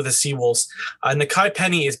re-signed with the Seawolves. Nakai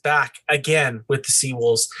Penny is back again with the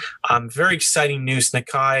Seawolves. Very exciting news.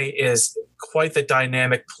 Nakai is quite the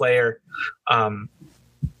dynamic player.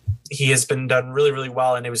 He has been done really, really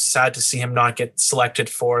well, and it was sad to see him not get selected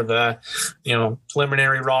for the,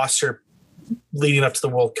 preliminary roster leading up to the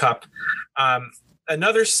World Cup.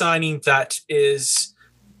 Another signing that is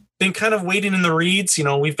been kind of waiting in the reeds.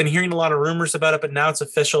 We've been hearing a lot of rumors about it, but now it's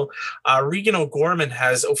official. Regan O'Gorman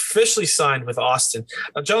has officially signed with Austin.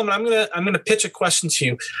 Now, gentlemen, I'm gonna pitch a question to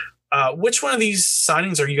you. Which one of these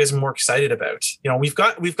signings are you guys more excited about? We've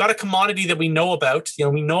got a commodity that we know about.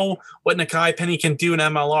 We know what Nakai Penny can do in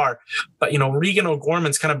MLR, but Regan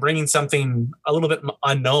O'Gorman's kind of bringing something a little bit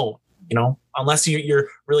unknown. Unless you're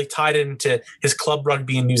really tied into his club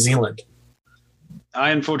rugby in New Zealand.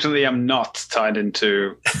 I unfortunately am not tied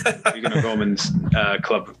into Regan O'Gorman's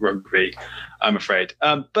club rugby, I'm afraid.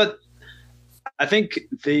 But I think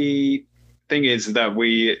the thing is that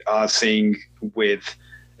we are seeing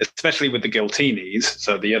especially with the Giltinis,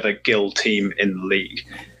 so the other Gill team in the league,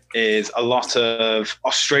 is a lot of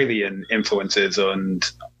Australian influences. And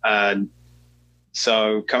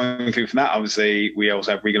so coming through from that, obviously, we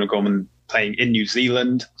also have Regan O'Gorman playing in New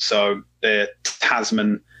Zealand. So the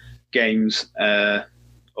Tasman games or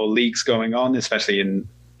leagues going on, especially in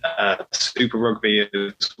Super Rugby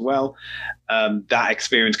as well. That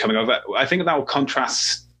experience coming over, I think that will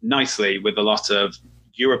contrast nicely with a lot of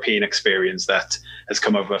European experience that has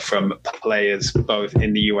come over from players both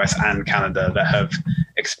in the US and Canada that have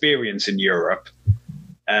experience in Europe.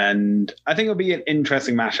 And I think it'll be an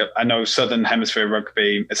interesting matchup. I know Southern Hemisphere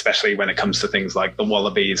rugby, especially when it comes to things like the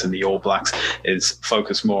Wallabies and the All Blacks, is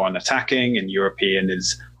focused more on attacking, and European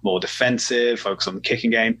is more defensive, focused on the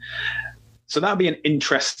kicking game. So that'll be an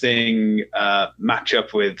interesting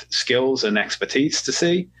matchup with skills and expertise to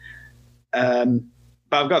see.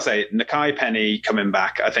 But I've got to say, Nakai Penny coming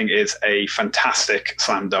back, I think, is a fantastic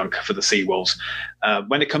slam dunk for the Seawolves.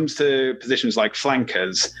 When it comes to positions like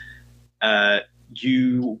flankers,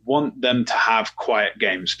 you want them to have quiet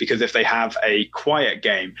games, because if they have a quiet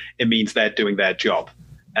game, it means they're doing their job.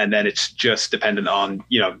 And then it's just dependent on,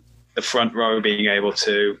 the front row being able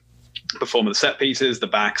to perform the set pieces, the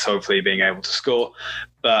backs hopefully being able to score.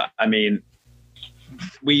 But, I mean,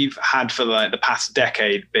 we've had for the past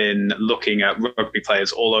decade been looking at rugby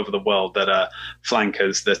players all over the world that are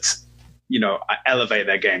flankers that, elevate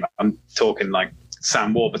their game. I'm talking like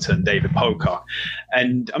Sam Warburton, David Pocock.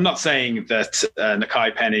 And I'm not saying that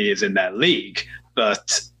Nakai Penny is in their league,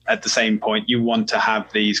 but at the same point, you want to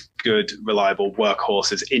have these good, reliable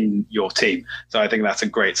workhorses in your team. So I think that's a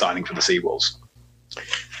great signing for the Seawolves.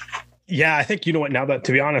 Yeah, I think, now that,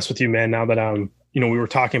 to be honest with you, man, now that we were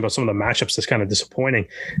talking about some of the matchups that's kind of disappointing,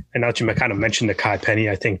 and now that you kind of mentioned Nakai Penny,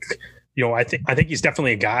 I think, I think he's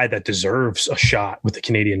definitely a guy that deserves a shot with the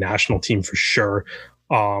Canadian national team for sure.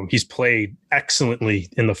 He's played excellently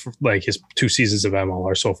in his 2 seasons of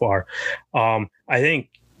MLR so far. I think,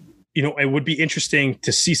 it would be interesting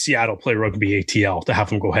to see Seattle play rugby ATL, to have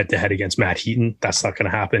them go head to head against Matt Heaton. That's not going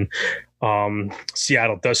to happen.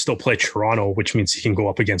 Seattle does still play Toronto, which means he can go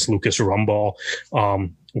up against Lucas Rumball,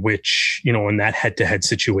 which, in that head-to-head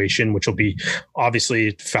situation, which will be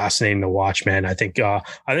obviously fascinating to watch, man. I think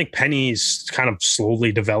Penny's kind of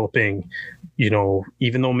slowly developing,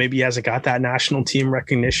 even though maybe he hasn't got that national team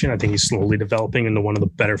recognition, I think he's slowly developing into one of the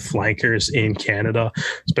better flankers in Canada,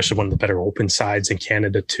 especially one of the better open sides in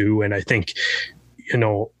Canada too. And I think,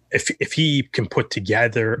 if he can put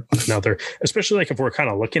together another, especially like if we're kind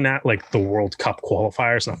of looking at like the World Cup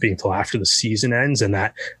qualifiers not being until after the season ends, and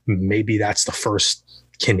that maybe that's the first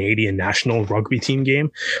Canadian national rugby team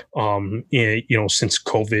game, since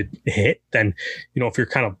COVID hit. Then,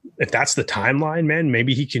 if that's the timeline, man,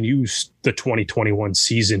 maybe he can use the 2021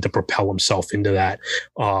 season to propel himself into that,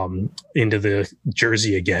 into the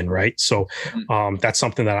jersey again. Right. So that's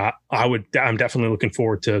something that I'm definitely looking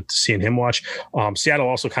forward to seeing him watch. Seattle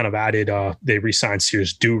also kind of added, they re-signed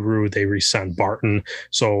Sears Duru, they re-signed Barton.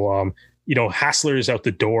 So, Hassler is out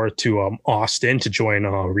the door to Austin to join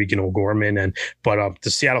Regan O'Gorman, but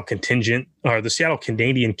the Seattle contingent, or the Seattle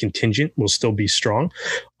Canadian contingent, will still be strong.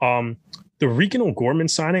 The Regan O'Gorman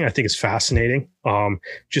signing, I think, is fascinating,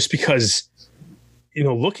 just because,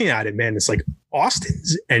 looking at it, man, it's like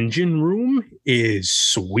Austin's engine room is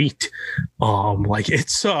sweet. Austin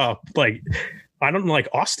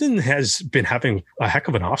has been having a heck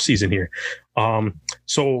of an offseason here.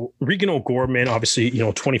 So Regan O'Gorman, obviously,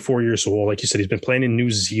 24 years old. Like you said, he's been playing in New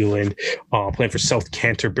Zealand, playing for South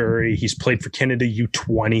Canterbury. He's played for Canada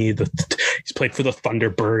U20. He's played for the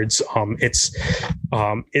Thunderbirds.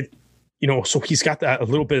 So he's got a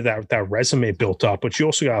little bit of that resume built up, but you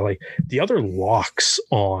also got like the other locks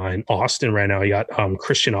on Austin right now. You got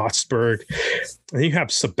Christian Otsberg, and then you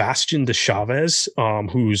have Sebastian de Chavez,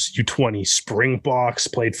 who's U20 Springboks,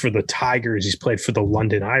 played for the Tigers. He's played for the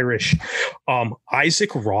London Irish.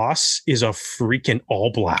 Isaac Ross is a freaking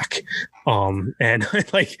All Black. And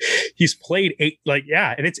like he's played 8,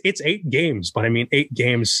 and it's 8 games, but I mean, 8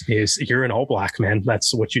 games is you're an All Black, man.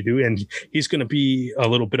 That's what you do. And he's going to be a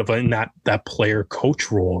little bit of in that player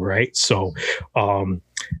coach role. Right. So,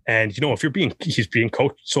 and if he's being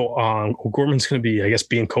coached. So, O'Gorman's going to be, I guess,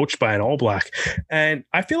 being coached by an All Black. And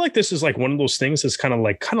I feel like this is like one of those things that's kind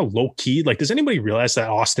of low key. Like, does anybody realize that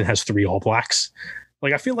Austin has 3 All Blacks?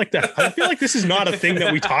 Like, I feel like this is not a thing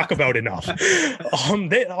that we talk about enough.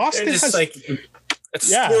 Austin has like,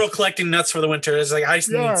 it's squirrel collecting nuts for the winter. It's like, I just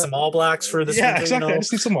need some All Blacks for this winter. Exactly. I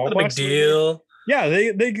just need some All Blacks. Big deal. Yeah,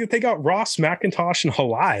 they got Ross, McIntosh, and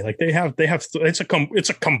Halai. Like they have it's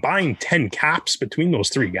a combined 10 caps between those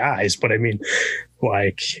 3 guys. But I mean,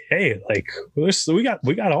 like, hey, like we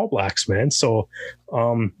got All Blacks, man. So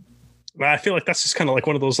I feel like that's just kind of like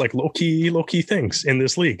one of those like low key things in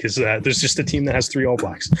this league is that there's just a team that has 3 All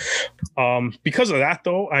Blacks. Because of that,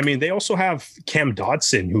 though, I mean, they also have Cam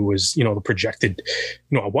Dodson, who was, the projected,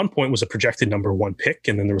 at one point was a projected number 1 pick.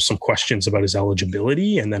 And then there was some questions about his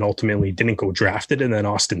eligibility, and then ultimately didn't go drafted. And then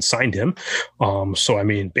Austin signed him. So, I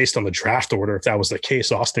mean, based on the draft order, if that was the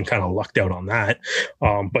case, Austin kind of lucked out on that.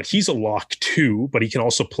 But he's a lock too, but he can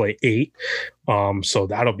also play 8. So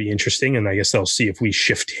that'll be interesting. And I guess they'll see if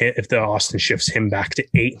the Austin shifts him back to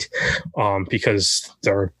 8, because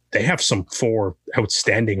they have some 4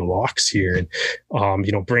 outstanding locks here. And,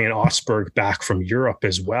 bringing Osberg back from Europe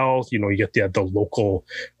as well, you get the local,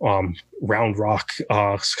 Round Rock,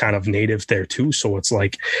 kind of native there too. So it's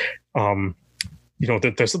like,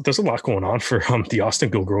 there's a lot going on for the Austin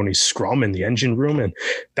Gilgroni scrum in the engine room. And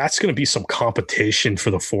that's going to be some competition for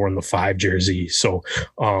the 4 and the 5 jersey. So,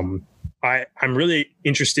 I'm really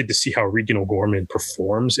interested to see how Regan O'Gorman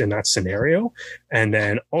performs in that scenario. And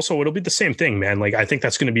then also it'll be the same thing, man. Like, I think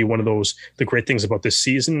that's going to be one of the great things about this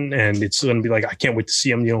season. And it's going to be like, I can't wait to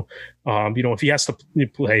see him, if he has to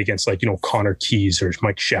play against like, Connor Keys or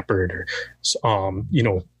Mike Shepard or,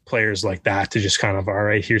 players like that, to just kind of, all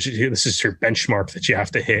right, this is your benchmark that you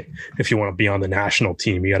have to hit if you want to be on the national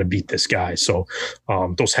team. You got to beat this guy. So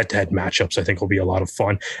those head-to-head matchups, I think, will be a lot of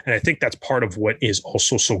fun. And I think that's part of what is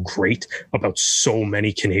also so great about so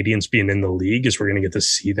many Canadians being in the league, is we're going to get to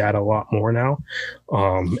see that a lot more now.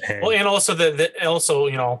 And also the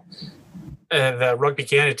Rugby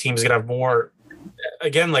Canada team is going to have more.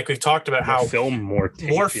 Again, like we've talked about, how more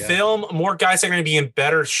film, more guys are going to be in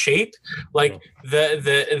better shape. Like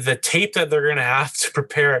the tape that they're going to have to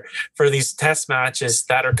prepare for these test matches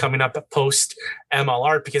that are coming up post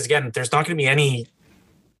MLR, because again, there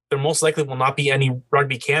most likely will not be any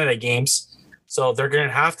Rugby Canada games. So they're going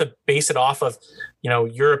to have to base it off of,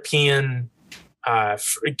 European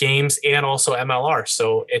games and also MLR.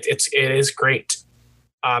 So it is great.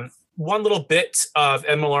 One little bit of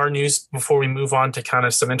MLR news before we move on to kind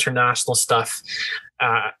of some international stuff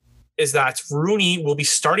is that Rooney will be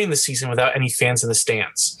starting the season without any fans in the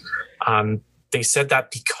stands. They said that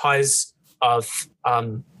because of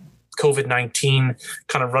COVID-19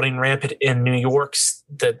 kind of running rampant in New York,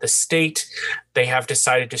 the state, they have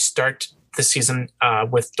decided to start the season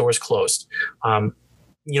with doors closed.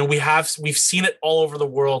 We've seen it all over the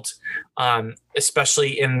world,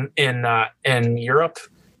 especially in Europe.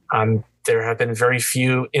 There have been very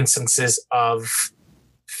few instances of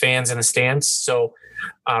fans in the stands. So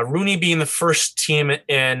Rooney being the first team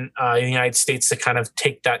in the United States to kind of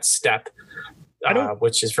take that step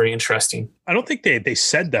which is very interesting. I don't think they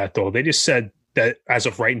said that though. They just said that as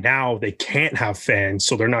of right now, they can't have fans,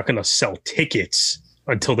 so they're not going to sell tickets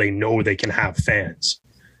until they know they can have fans.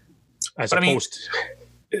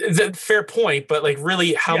 Fair point, but like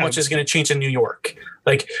really, how much is going to change in New York?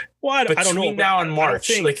 Like, I don't know. Between now and March,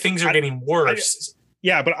 like things are getting worse.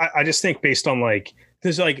 But I just think based on like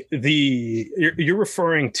there's like you're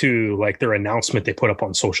referring to like their announcement they put up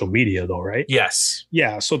on social media though, right? Yes.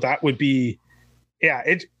 Yeah. So that would be,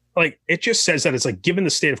 it just says that it's like, given the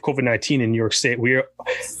state of COVID-19 in New York State, we are,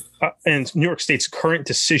 and New York State's current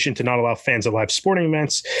decision to not allow fans at live sporting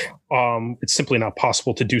events, it's simply not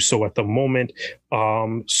possible to do so at the moment.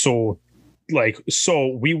 So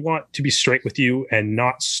we want to be straight with you and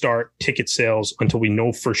not start ticket sales until we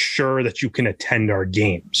know for sure that you can attend our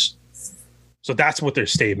games. So that's what their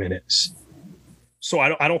statement is. So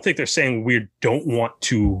I don't think they're saying we don't want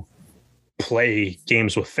to play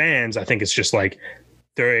games with fans. I think it's just like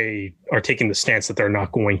they are taking the stance that they're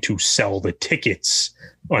not going to sell the tickets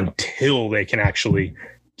until they can actually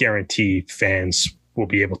guarantee fans will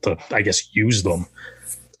be able to, I guess, use them.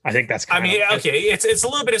 I think that's it's a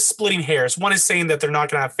little bit of splitting hairs. One is saying that they're not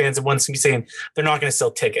going to have fans, and one's saying they're not going to sell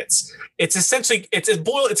tickets. It's essentially it's going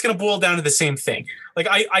to boil down to the same thing. Like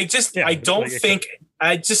I don't think,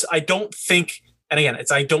 and again,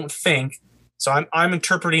 I don't think. So I'm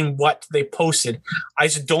interpreting what they posted. I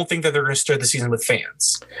just don't think that they're going to start the season with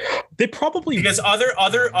fans. They probably, because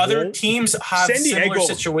other teams have similar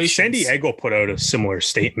situations. San Diego put out a similar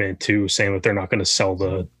statement too, saying that they're not going to sell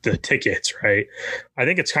the tickets. Right. I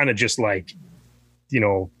think it's kind of just like,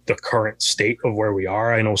 the current state of where we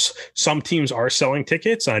are. I know some teams are selling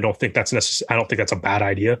tickets, and I don't think that's I don't think that's a bad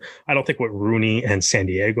idea. I don't think what Rooney and San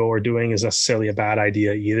Diego are doing is necessarily a bad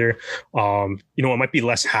idea either. It might be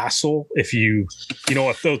less hassle if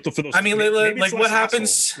for those. I mean, like what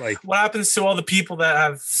happens? What happens to all the people that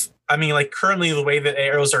have? I mean, like currently the way that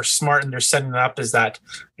Arrows are smart and they're setting it up is that,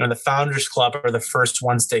 the Founders Club are the first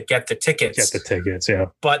ones to get the tickets. Yeah.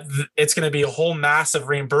 But it's going to be a whole mass of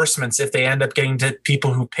reimbursements if they end up getting to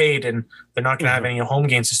people who paid, and they're not going to have any home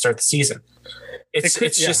games to start the season. It's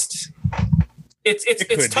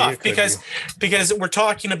tough because we're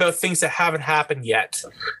talking about things that haven't happened yet.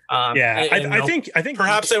 I think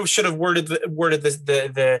perhaps I should have worded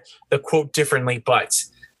the quote differently, but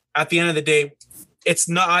at the end of the day, it's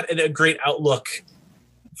not a great outlook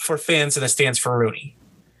for fans in the stands for Rooney.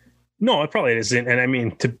 No, it probably isn't. And I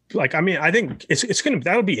think it's going to,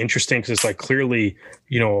 that'll be interesting because it's like clearly,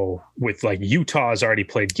 with like Utah's already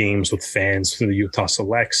played games with fans through the Utah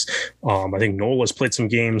Selects. I think Nola's played some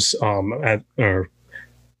games I don't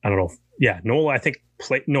know. Yeah, Nola, I think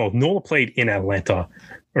Nola played in Atlanta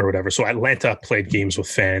or whatever. So Atlanta played games with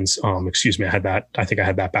fans. Excuse me. I think I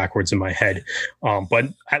had that backwards in my head. But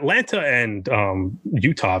Atlanta and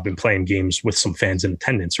Utah have been playing games with some fans in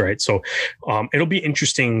attendance. Right. So it'll be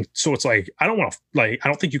interesting. So it's like, I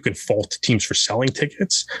don't think you can fault teams for selling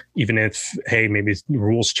tickets, even if, hey, maybe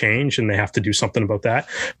rules change and they have to do something about that.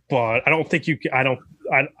 But I don't think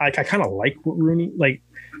I kind of like what Rooney,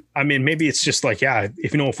 I mean, maybe it's just like,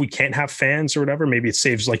 if we can't have fans or whatever, maybe it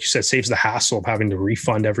saves, like you said, saves the hassle of having to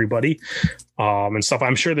refund everybody and stuff.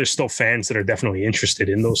 I'm sure there's still fans that are definitely interested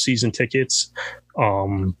in those season tickets.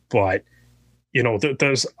 But,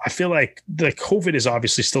 I feel like the COVID is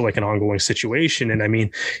obviously still like an ongoing situation. And I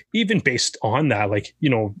mean, even based on that,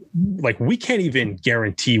 we can't even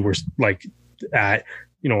guarantee we're like at,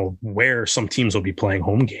 where some teams will be playing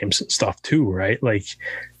home games and stuff too, right?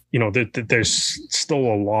 There's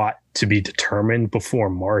still a lot to be determined before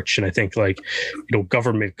March. And I think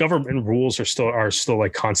government rules are still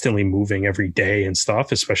like constantly moving every day and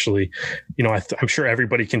stuff, especially, I'm sure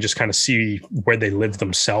everybody can just kind of see where they live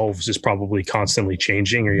themselves is probably constantly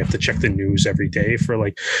changing, or you have to check the news every day for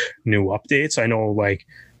like new updates. I know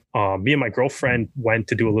me and my girlfriend went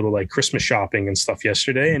to do a little like Christmas shopping and stuff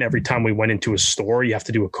yesterday. And every time we went into a store, you have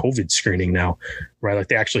to do a COVID screening now, right? Like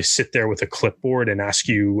they actually sit there with a clipboard and ask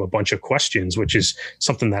you a bunch of questions, which is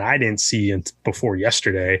something that I didn't see before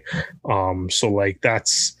yesterday. So like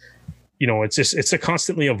that's, it's a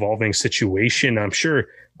constantly evolving situation. I'm sure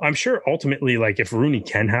ultimately, like if Rooney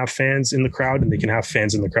can have fans in the crowd and they can have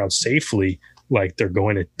fans in the crowd safely, like they're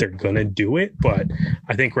going to do it. But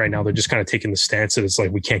I think right now they're just kind of taking the stance that it's like,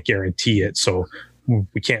 we can't guarantee it. So we're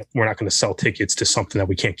not going to sell tickets to something that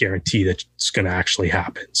we can't guarantee that's going to actually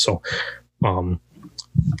happen. So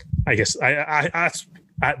I guess I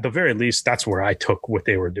at the very least, that's where I took what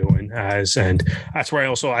they were doing as, and that's where I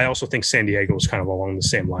also think San Diego was kind of along the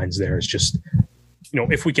same lines there. It's just,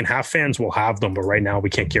 if we can have fans, we'll have them. But right now we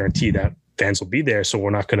can't guarantee that fans will be there. So we're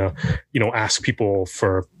not going to, ask people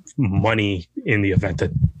for money in the event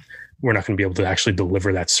that we're not going to be able to actually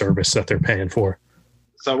deliver that service that they're paying for.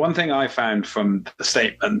 So one thing I found from the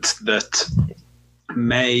statement that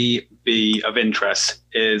may be of interest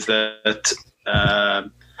is that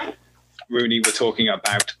Rooney were talking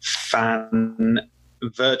about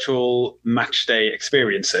virtual match day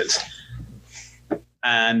experiences.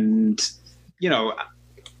 And,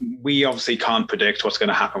 we obviously can't predict what's going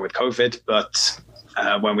to happen with COVID, but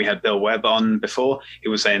when we had Bill Webb on before, he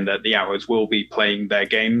was saying that the Arrows will be playing their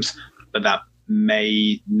games, but that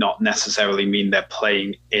may not necessarily mean they're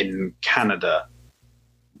playing in Canada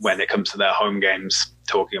when it comes to their home games,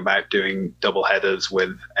 talking about doing double headers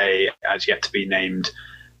with a as yet to be named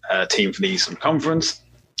team from the Eastern Conference.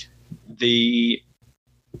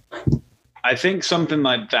 I think something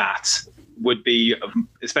like that would be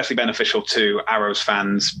especially beneficial to Arrows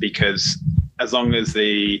fans, because as long as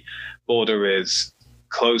the border is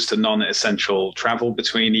closed to non-essential travel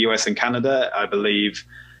between the US and Canada, I believe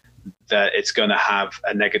that it's going to have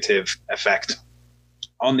a negative effect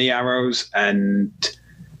on the Arrows and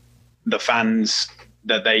the fans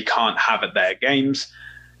that they can't have at their games.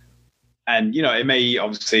 And, it may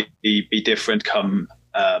obviously be different come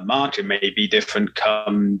March. It may be different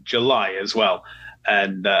come July as well.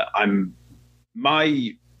 And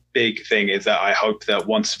my big thing is that I hope that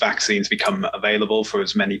once vaccines become available for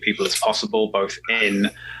as many people as possible, both in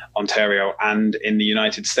Ontario and in the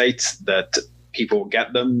United States, that people will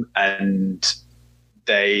get them and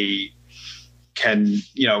they can,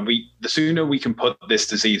 the sooner we can put this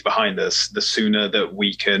disease behind us, the sooner that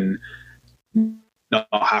we can not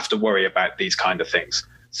have to worry about these kind of things.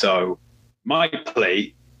 So my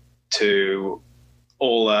plea to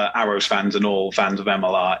all Arrows fans and all fans of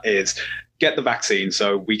MLR is get the vaccine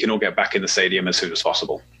so we can all get back in the stadium as soon as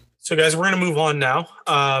possible. So, guys, we're going to move on now.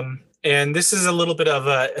 And this is a little bit of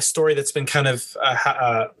a story that's been kind of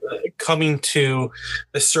coming to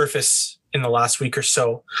the surface in the last week or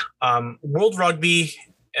so. World Rugby,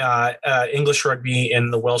 English Rugby,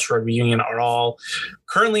 and the Welsh Rugby Union are all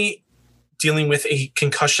currently dealing with a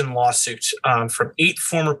concussion lawsuit from 8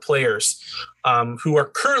 former players who are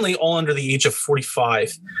currently all under the age of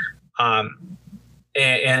 45.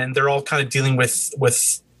 And they're all kind of dealing with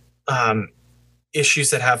issues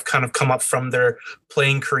that have kind of come up from their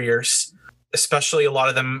playing careers. Especially a lot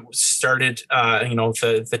of them started,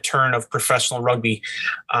 the turn of professional rugby.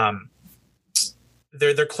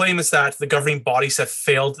 Their claim is that the governing bodies have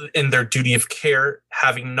failed in their duty of care,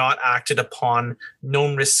 having not acted upon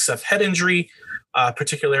known risks of head injury,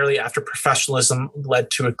 particularly after professionalism led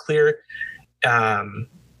to a clear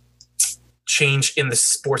change in the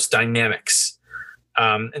sport's dynamics.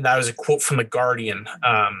 And that was a quote from The Guardian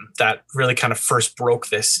that really kind of first broke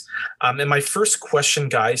this. And my first question,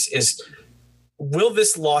 guys, is will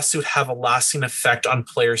this lawsuit have a lasting effect on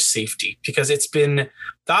player safety? Because it's been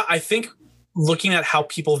that, I think, looking at how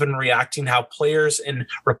people have been reacting, how players and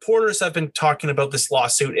reporters have been talking about this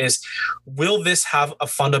lawsuit, is will this have a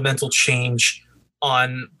fundamental change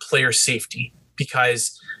on player safety?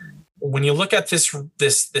 Because when you look at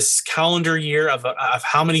this calendar year of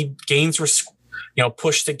how many games were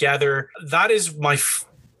pushed together, that is my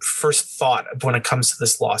first thought when it comes to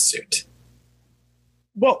this lawsuit.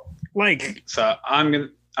 Well, so I'm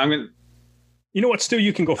gonna. You know what, Stu?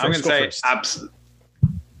 You can go first. I'm gonna say absolutely.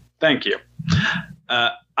 Thank you.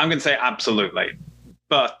 I'm going to say absolutely.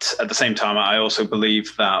 But at the same time, I also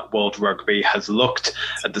believe that World Rugby has looked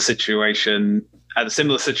at the situation, at a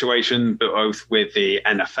similar situation, both with the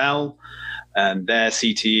NFL and their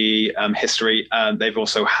CTE history. They've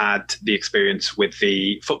also had the experience with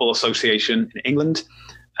the Football Association in England,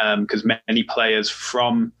 because many players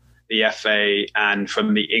from the FA and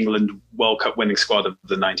from the England World Cup winning squad of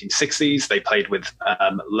the 1960s, they played with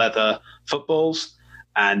leather footballs.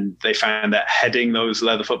 And they found that heading those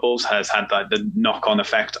leather footballs has had the knock-on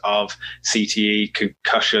effect of CTE,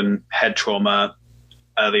 concussion, head trauma,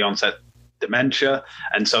 early onset dementia,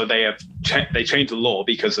 and so they changed the law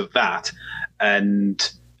because of that.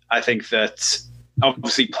 And I think that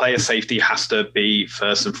obviously player safety has to be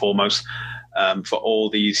first and foremost for all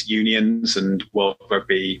these unions and World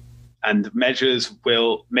Rugby. And measures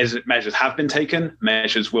have been taken.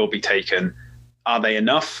 Measures will be taken. Are they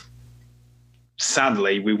enough?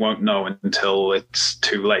 Sadly, we won't know until it's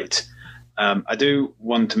too late. I do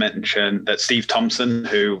want to mention that Steve Thompson,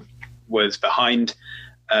 who was behind,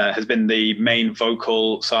 has been the main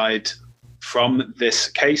vocal side from this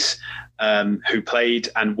case, who played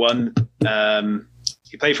and won.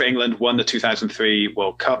 He played for England, won the 2003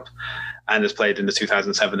 World Cup, and has played in the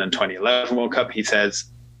 2007 and 2011 World Cup. He says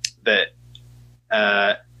that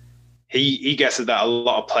he guesses that a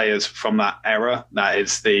lot of players from that era, that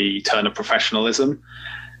is the turn of professionalism,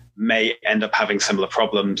 may end up having similar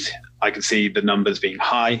problems. I can see the numbers being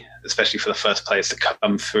high, especially for the first players to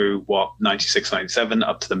come through 96, 97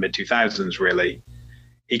 up to the mid 2000s, really.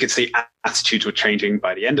 He could see attitudes were changing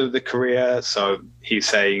by the end of the career. So he's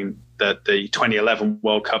saying that the 2011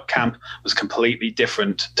 World Cup camp was completely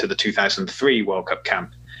different to the 2003 World Cup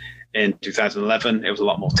camp. In 2011, it was a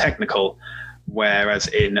lot more technical, whereas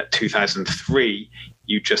in 2003,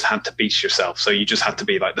 you just had to beat yourself. So you just had to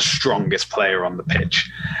be like the strongest player on the pitch.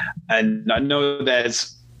 And I know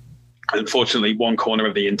there's, unfortunately, one corner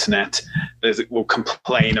of the internet will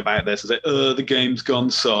complain about this and say, the game's gone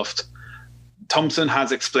soft. Thompson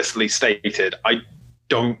has explicitly stated, I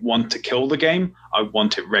don't want to kill the game, I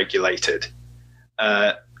want it regulated.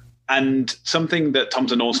 And something that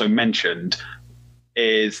Thompson also mentioned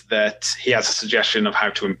is that he has a suggestion of how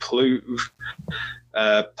to improve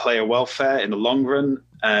player welfare in the long run,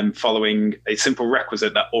 following a simple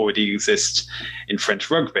requisite that already exists in French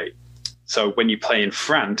rugby. So when you play in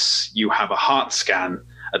France, you have a heart scan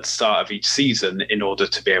at the start of each season in order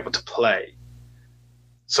to be able to play.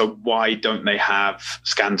 So why don't they have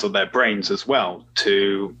scans of their brains as well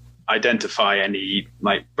to identify any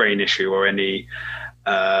like brain issue or any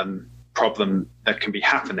problem that can be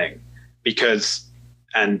happening? Because,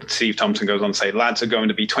 and Steve Thompson goes on to say, lads are going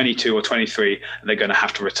to be 22 or 23 and they're going to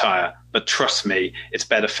have to retire. But trust me, it's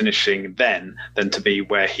better finishing then than to be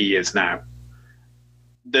where he is now.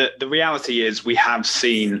 The reality is we have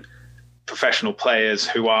seen professional players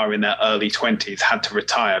who are in their early 20s had to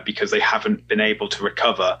retire because they haven't been able to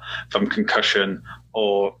recover from concussion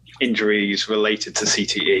or injuries related to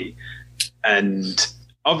CTE. And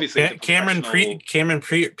obviously Cameron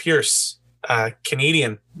Pierce,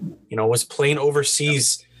 Canadian, was playing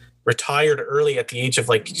overseas, retired early at the age of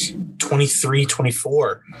like 23,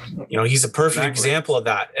 24. He's a perfect example of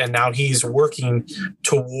that. And now he's working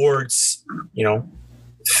towards,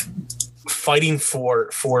 fighting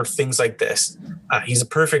for things like this. He's a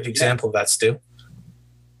perfect example of that, Stu.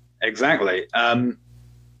 Exactly.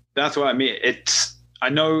 That's what I mean. I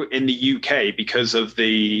know in the UK, because of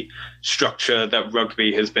the structure that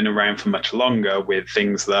rugby has been around for much longer, with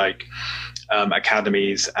things like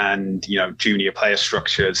academies and junior player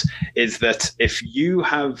structures, is that if you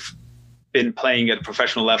have been playing at a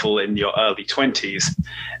professional level in your early 20s,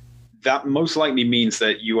 that most likely means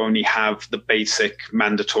that you only have the basic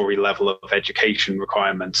mandatory level of education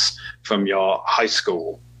requirements from your high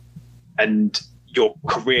school, and your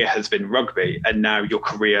career has been rugby, and now your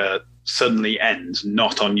career suddenly ends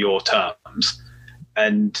not on your terms.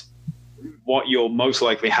 And what you'll most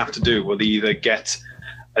likely have to do will either get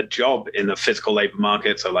a job in the physical labor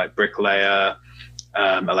market, so like bricklayer,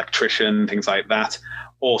 electrician, things like that,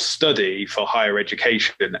 or study for higher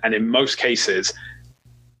education. And in most cases,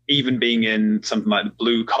 even being in something like the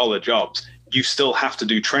blue collar jobs, you still have to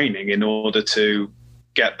do training in order to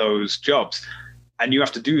get those jobs. And you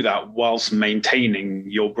have to do that whilst maintaining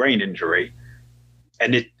your brain injury.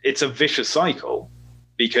 And it's a vicious cycle,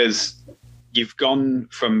 because you've gone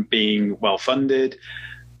from being well funded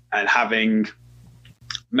and having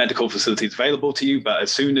medical facilities available to you, but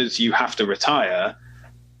as soon as you have to retire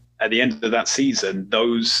at the end of that season,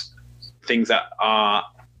 those things that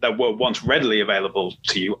were once readily available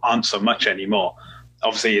to you aren't so much anymore.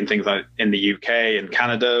 Obviously, in things like in the UK and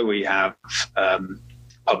Canada, we have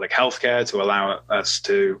public healthcare to allow us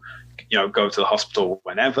to, go to the hospital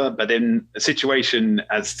whenever. But in a situation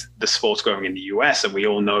as the sport's going in the US, and we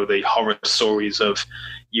all know the horror stories of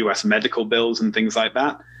US medical bills and things like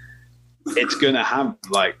that, it's going to have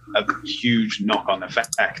like a huge knock-on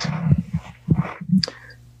effect.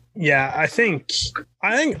 Yeah, I think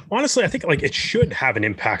honestly, like it should have an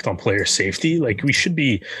impact on player safety. Like we should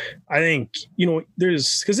be, I think,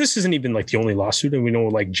 because this isn't even like the only lawsuit, and we know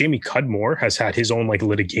like Jamie Cudmore has had his own like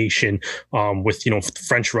litigation with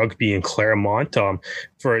French rugby in Claremont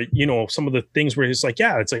for some of the things where he's like,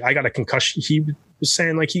 yeah, it's like I got a concussion. He was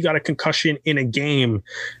saying like he got a concussion in a game,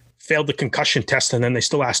 failed the concussion test, and then they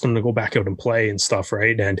still asked him to go back out and play and stuff,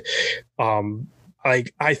 right? And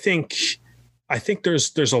I think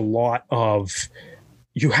there's a lot of,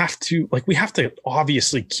 we have to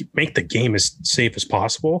obviously make the game as safe as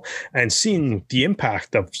possible, and seeing the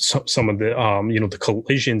impact of some of the the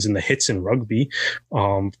collisions and the hits in rugby.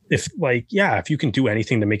 If you can do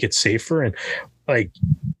anything to make it safer, and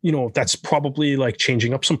that's probably like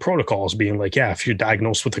changing up some protocols, being like, yeah, if you're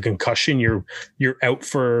diagnosed with a concussion, you're out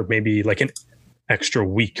for maybe like extra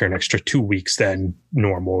week or an extra 2 weeks than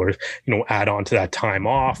normal, or add on to that time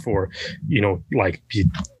off, or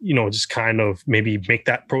just kind of maybe make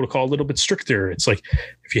that protocol a little bit stricter. It's like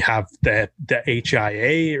if you have the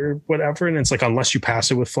HIA or whatever, and it's like unless you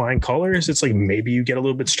pass it with flying colors, it's like maybe you get a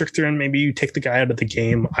little bit stricter and maybe you take the guy out of the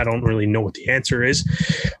game. I don't really know what the answer is.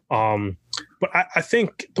 But I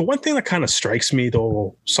think the one thing that kind of strikes me,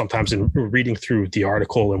 though, sometimes in reading through the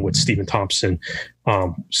article and what Steve Thompson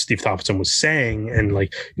was saying, and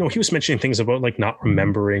he was mentioning things about not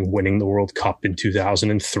remembering winning the World Cup in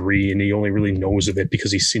 2003, and he only really knows of it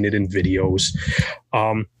because he's seen it in videos.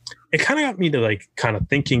 It kind of got me to kind of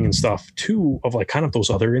thinking and stuff too of kind of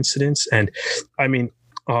those other incidents. And I mean,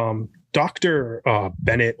 Dr.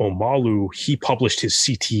 Bennett Omalu, he published his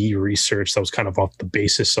CTE research that was kind of off the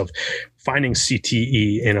basis of finding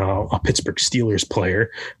CTE in a Pittsburgh Steelers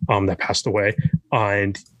player that passed away.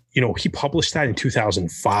 And, he published that in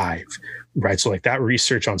 2005, right? So that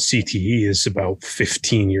research on CTE is about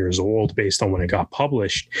 15 years old based on when it got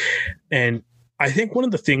published. And I think one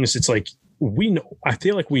of the things it's I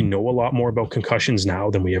feel like we know a lot more about concussions now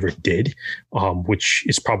than we ever did, which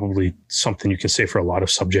is probably something you can say for a lot of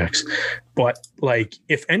subjects. But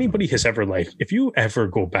if anybody has ever, if you ever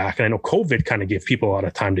go back, and I know COVID kind of gave people a lot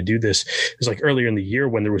of time to do this. It was earlier in the year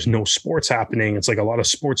when there was no sports happening. It's a lot of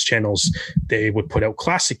sports channels, they would put out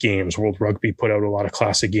classic games. World Rugby put out a lot of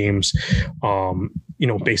classic games.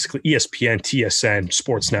 Basically ESPN, TSN,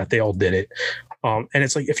 Sportsnet, they all did it. And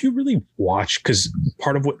it's if you really watch, because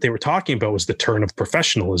part of what they were talking about was the turn of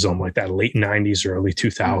professionalism, that late 90s or early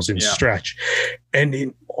 2000s stretch. And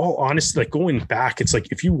in all honesty, going back, it's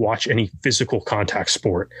if you watch any physical contact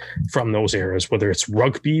sport from those eras, whether it's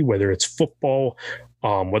rugby, whether it's football,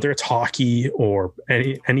 whether it's hockey or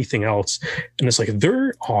anything else. And it's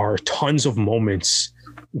there are tons of moments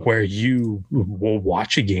where you will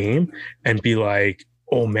watch a game and be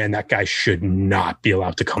oh man, that guy should not be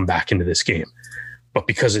allowed to come back into this game. But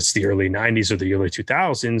because it's the early 90s or the early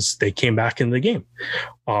 2000s, they came back into the game.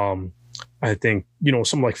 I think,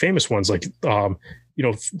 some famous ones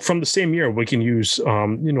from the same year, we can use,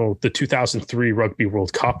 the 2003 Rugby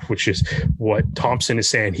World Cup, which is what Thompson is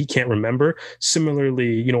saying he can't remember.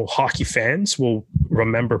 Similarly, hockey fans will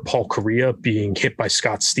remember Paul Kariya being hit by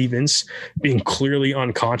Scott Stevens, being clearly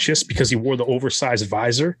unconscious because he wore the oversized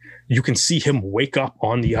visor. You can see him wake up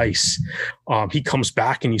on the ice. He comes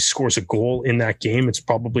back and he scores a goal in that game. It's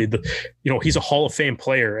probably he's a Hall of Fame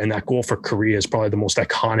player, and that goal for Kariya is probably the most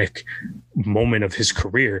iconic moment of his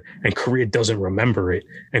career, and Kariya doesn't remember it.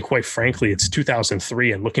 And quite frankly, it's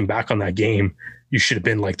 2003, and looking back on that game, you should have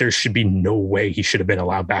been there should be no way he should have been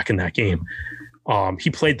allowed back in that game. He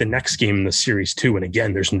played the next game in the series too, and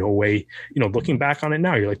again, there's no way, looking back on it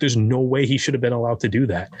now, you're there's no way he should have been allowed to do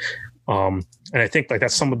that. And I think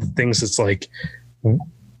that's some of the things that's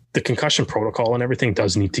the concussion protocol and everything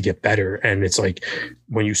does need to get better. And it's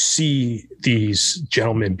when you see these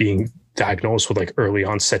gentlemen being diagnosed with early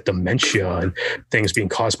onset dementia and things being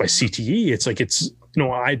caused by CTE, it's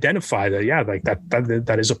identify that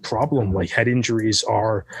that is a problem. Head injuries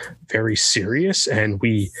are very serious, and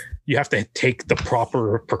you have to take the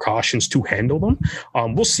proper precautions to handle them.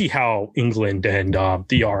 We'll see how England and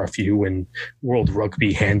the RFU and World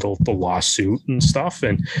Rugby handle the lawsuit and stuff,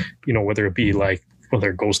 and whether it be whether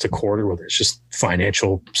it goes to court or whether it's just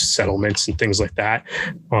financial settlements and things like that.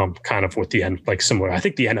 Kind of with the end, similar. I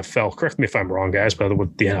think the NFL, correct me if I'm wrong, guys, but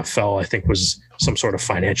with the NFL, I think was some sort of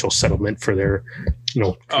financial settlement for their,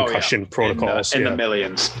 concussion protocols in the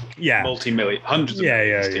millions, multi-million, hundreds of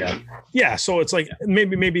millions. Yeah. So it's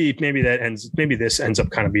maybe this ends up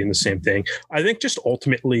kind of being the same thing. I think just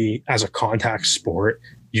ultimately as a contact sport,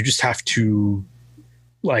 you just have to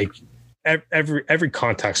every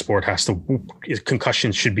contact sport has to,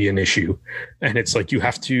 concussion should be an issue, and it's you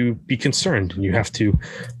have to be concerned, and you have to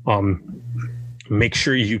make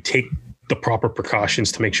sure you take the proper precautions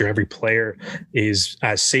to make sure every player is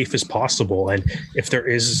as safe as possible. And if there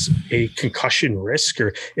is a concussion risk,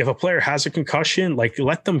 or if a player has a concussion,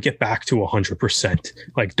 let them get back to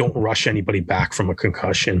 100%. Don't rush anybody back from a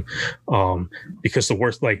concussion, because the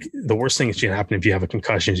worst thing that can happen if you have a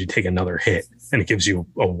concussion is you take another hit and it gives you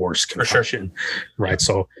a worse concussion. Sure. Right.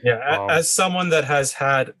 So as someone that has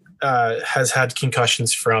had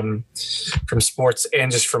concussions from sports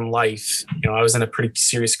and just from life, I was in a pretty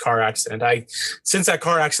serious car accident. Since that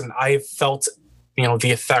car accident, I felt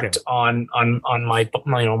the effect on my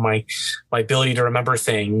my ability to remember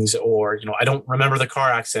things, or I don't remember the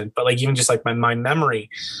car accident, but even just my memory,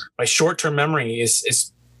 my short-term memory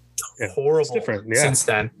is horrible since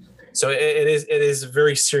then. So it is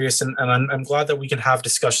very serious, and I'm glad that we can have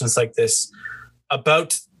discussions like this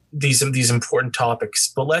about these important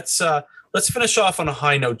topics. But let's finish off on a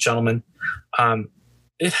high note, gentlemen.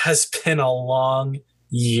 It has been a long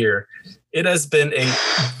year. It has been a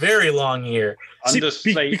very long year.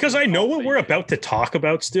 Because I know what we're about to talk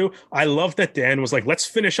about, Stu. I love that Dan was like, let's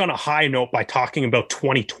finish on a high note by talking about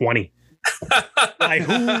 2020. Like,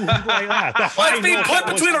 who like that? Let's be put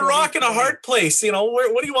between a rock and a hard place. You know,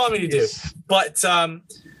 what do you want me to do? But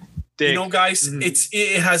you know, guys,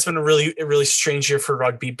 it has been a really strange year for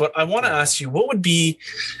rugby. But I want to ask you, what would be,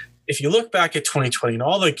 if you look back at 2020 and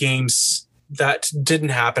all the games that didn't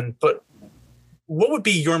happen, but what would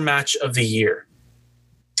be your match of the year?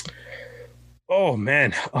 Oh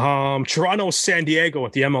man, Toronto, San Diego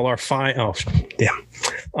at the MLR final. Oh, damn.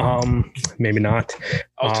 Maybe not.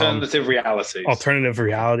 Alternative reality.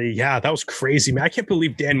 Yeah, that was crazy, man. I can't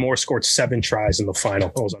believe Dan Moore scored 7 tries in the final.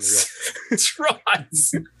 That was unreal.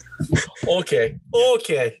 Tries. Okay.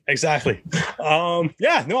 Exactly.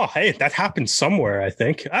 Hey, that happened somewhere, I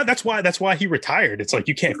think. That's why he retired. It's like,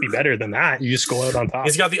 you can't be better than that. You just go out on top.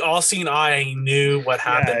 He's got the all-seeing eye, and he knew what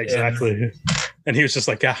happened. Yeah, exactly. And he was just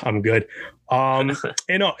like, yeah, I'm good. I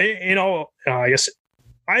guess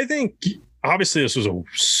I think obviously this was a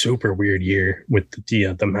super weird year with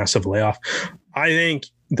the massive layoff. I think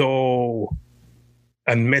though,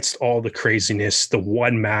 amidst all the craziness, the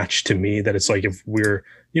one match to me that it's like, if we're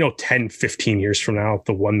 10, 15 years from now,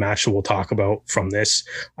 the one match that we'll talk about from this,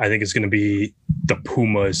 I think is going to be the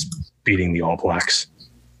Pumas beating the All Blacks.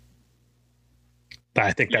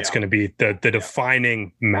 I think that's going to be the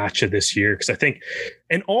defining match of this year. Because I think,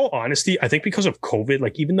 in all honesty, I think because of COVID,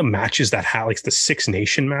 like even the matches that had, like the Six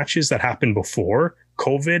Nation matches that happened before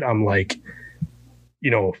COVID, I'm like,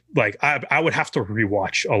 I would have to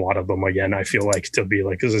rewatch a lot of them again. I feel like, to be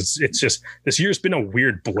like, because it's just, this year's been a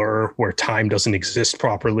weird blur where time doesn't exist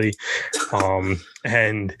properly,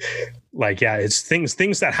 and like, yeah, it's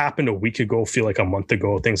things that happened a week ago feel like a month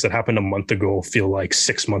ago. Things that happened a month ago feel like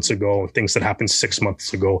 6 months ago, and things that happened 6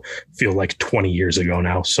 months ago feel like 20 years ago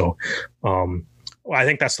now. So, I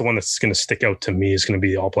think that's the one that's going to stick out to me, is going to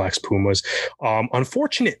be the All Blacks Pumas.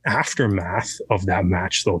 Unfortunate aftermath of that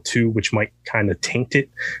match, though, too, which might kind of taint it,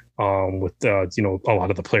 with a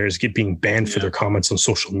lot of the players being banned for their comments on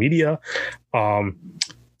social media.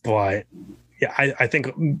 But yeah, I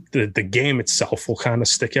think the game itself will kind of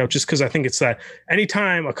stick out, just because I think it's that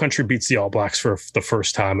anytime a country beats the All Blacks for the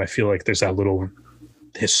first time, I feel like there's that little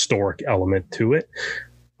historic element to it.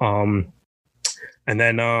 And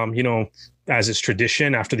then, as is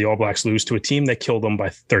tradition, after the All Blacks lose to a team, they kill them by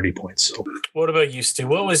 30 points. So. What about you, Stu?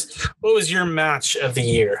 What was your match of the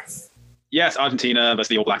year? Yes, Argentina versus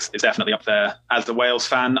the All Blacks is definitely up there. As a Wales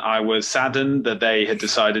fan, I was saddened that they had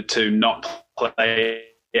decided to not play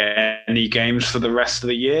any games for the rest of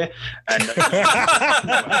the year. And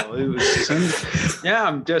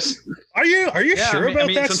I'm just. Are you sure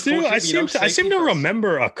about that, Stu? I seem to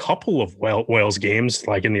remember a couple of Wales games,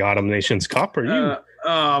 like in the Autumn Nations Cup. Are you?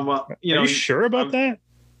 Are you sure about that?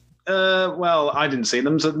 Well, I didn't see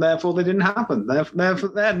them, so therefore they didn't happen.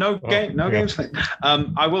 They're no games.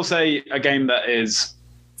 I will say a game that is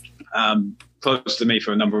close to me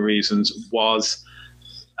for a number of reasons was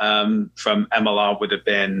from MLR would have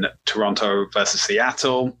been Toronto versus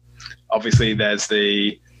Seattle. Obviously, there's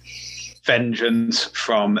the vengeance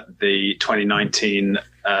from the 2019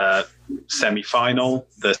 semi-final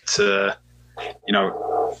that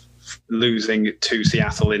losing to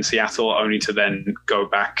Seattle in Seattle, only to then go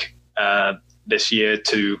back this year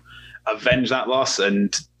to avenge that loss.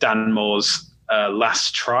 And Dan Moore's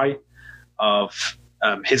last try of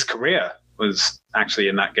his career was actually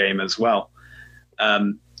in that game as well.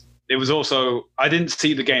 It was also, I didn't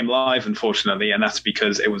see the game live, unfortunately, and that's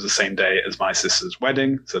because it was the same day as my sister's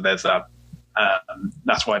wedding. So there's that.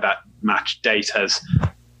 That's why that match date has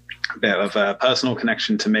a bit of a personal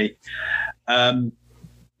connection to me.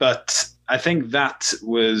 But I think that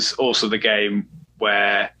was also the game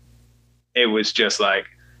where it was just like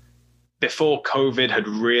before COVID had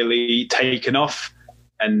really taken off.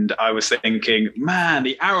 And I was thinking, man,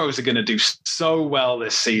 the Arrows are going to do so well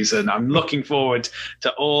this season. I'm looking forward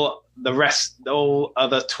to all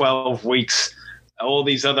other 12 weeks, all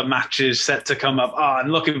these other matches set to come up. I'm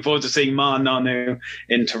looking forward to seeing Ma Nonu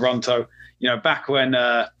in Toronto. Back when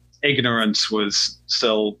ignorance was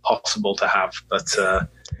still possible to have. But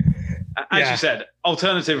as you said,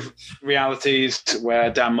 alternative realities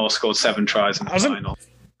where Dan Moore scored 7 tries in the final.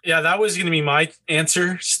 Yeah, that was going to be my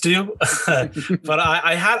answer, Stu. But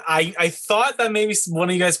I thought that maybe one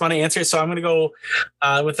of you guys want to answer it, so I'm going to go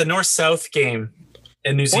with the North-South game.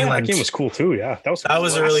 in New Zealand. That game was cool too. Yeah, that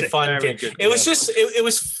was a really fun game. It was just it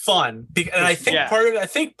was fun, and I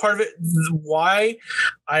think part of it why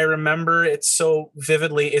I remember it so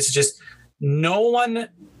vividly is just no one.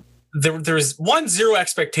 There was zero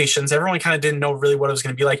expectations. Everyone kind of didn't know really what it was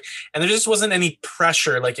going to be like. And there just wasn't any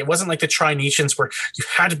pressure. Like, it wasn't like the Tri-Nations where you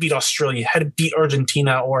had to beat Australia, you had to beat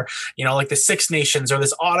Argentina, or, like the Six Nations or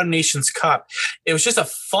this Autumn Nations Cup. It was just a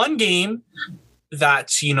fun game that,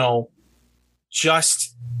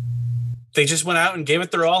 they just went out and gave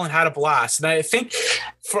it their all and had a blast. And I think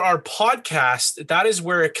for our podcast, that is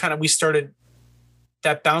where it kind of,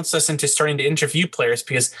 that bounced us into starting to interview players,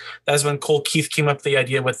 because that's when Cole Keith came up with the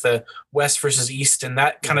idea with the West versus East, and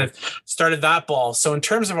that kind of started that ball. So in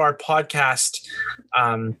terms of our podcast,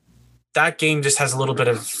 that game just has a little bit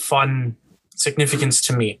of fun significance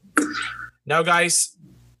to me. Now, guys,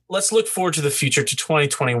 let's look forward to the future, to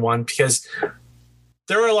 2021, because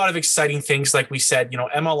there are a lot of exciting things. Like we said,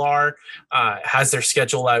 MLR has their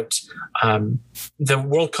schedule out. The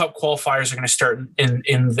World Cup qualifiers are going to start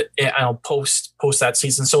in post that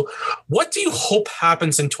season. So what do you hope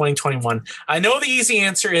happens in 2021? I know the easy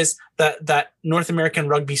answer is that North American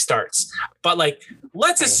rugby starts, but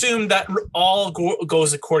let's assume that all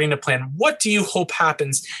goes according to plan. What do you hope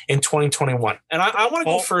happens in 2021? And I want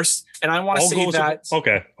to go first, and I want to say that.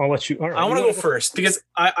 Okay, I'll let you. All right, I want to go first because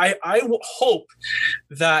I hope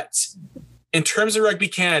that in terms of Rugby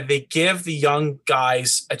Canada, they give the young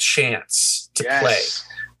guys a chance to play.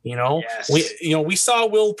 We saw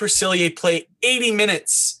Will Percillier play 80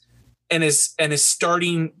 minutes in his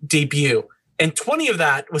starting debut, and 20 of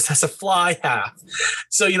that was as a fly half.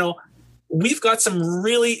 So we've got some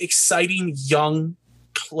really exciting young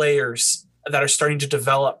players that are starting to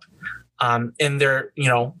develop in their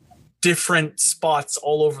different spots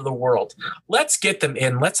all over the world. Let's get them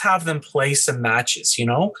in. Let's have them play some matches.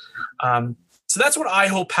 So that's what I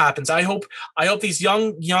hope happens. I hope these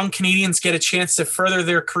young Canadians get a chance to further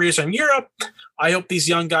their careers in Europe. I hope these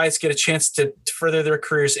young guys get a chance to further their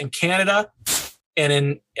careers in Canada and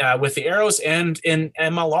in with the Arrows and in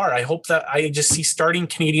MLR. I hope that I just see starting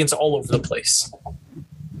Canadians all over the place.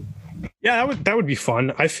 Yeah, that would be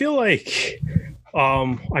fun. I feel like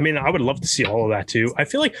I would love to see all of that too. I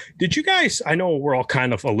feel like, did you guys, I know we're all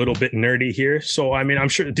kind of a little bit nerdy here. So, I'm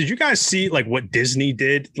sure, did you guys see what Disney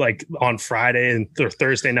did on Friday and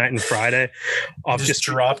Thursday night and Friday? Just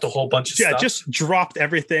dropped a whole bunch of stuff. Yeah, just dropped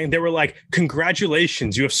everything. They were like,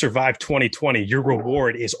 congratulations, you have survived 2020. Your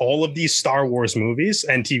reward is all of these Star Wars movies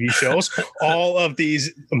and TV shows, all of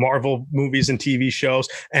these Marvel movies and TV shows,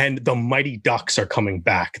 and the Mighty Ducks are coming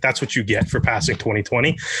back. That's what you get for passing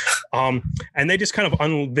 2020. And they just kind of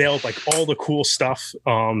unveiled all the cool stuff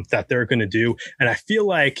that they're going to do. And I feel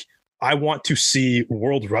like I want to see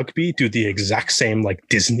World Rugby do the exact same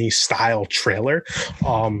Disney style trailer.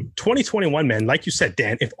 2021, man, like you said,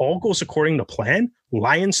 Dan, if all goes according to plan,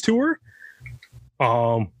 Lions Tour,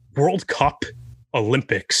 World Cup,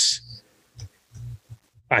 Olympics.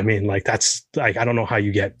 That's I don't know how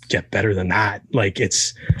you get better than that.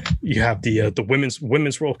 You have the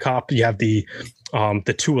women's World Cup, you have the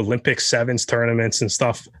 2 Olympic sevens tournaments and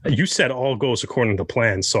stuff. You said all goes according to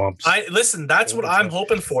plan. So listen, that's what I'm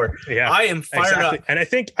hoping for. Yeah, I am fired up. And I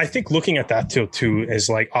think looking at that too is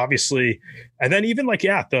obviously, and then even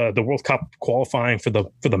the World Cup qualifying for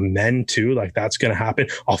the men too, that's going to happen,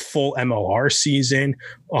 a full MLR season.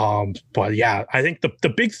 But yeah, I think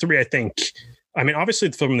the big three,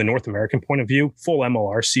 obviously from the North American point of view, full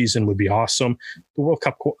MLR season would be awesome. The World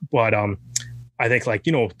Cup, but I think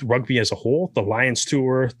rugby as a whole, the Lions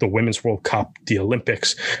Tour, the Women's World Cup, the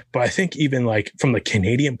Olympics. But I think even from the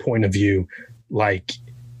Canadian point of view,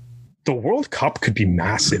 the World Cup could be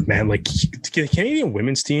massive, man. The Canadian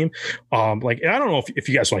women's team, I don't know if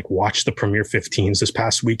you guys watched the Premier 15s this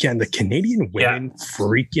past weekend. The Canadian women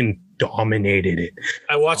freaking dominated it.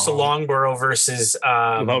 I watched the Longborough versus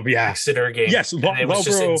Exeter game. Yes,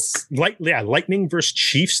 Longborough, Lightning versus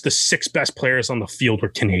Chiefs. The 6 best players on the field were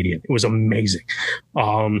Canadian. It was amazing.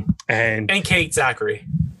 And Kate Zachary.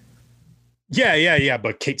 Yeah.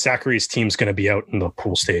 But Kate Zachary's team's going to be out in the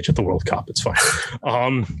pool stage at the World Cup. It's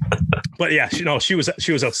fine. But yeah, she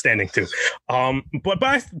was outstanding too.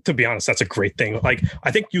 But to be honest, that's a great thing.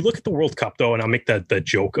 I think you look at the World Cup though, and I'll make the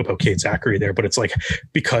joke about Kate Zachary there, but it's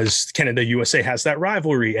because Canada USA has that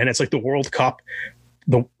rivalry, and it's the World Cup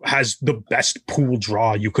has the best pool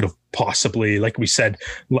draw you could have possibly, like we said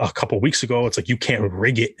a couple of weeks ago, it's you can't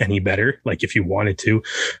rig it any better, if you wanted to.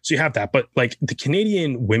 So you have that, but the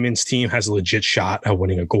Canadian women's team has a legit shot at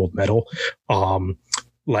winning a gold medal.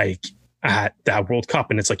 at that World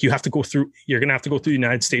Cup. And it's like, you're going to have to go through the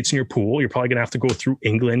United States in your pool. You're probably going to have to go through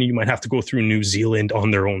England. You might have to go through New Zealand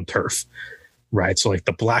on their own turf, right? So like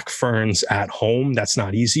the Black Ferns at home, that's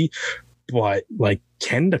not easy, but like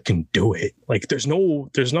Canada can do it. Like there's no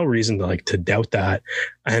reason to doubt that.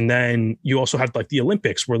 And then you also have like the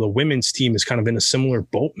Olympics, where the women's team is kind of in a similar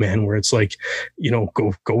boat, man, where it's like,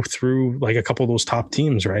 go through like a couple of those top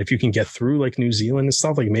teams, right? If you can get through like New Zealand and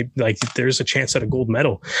stuff, like maybe like there's a chance at a gold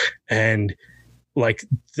medal. And like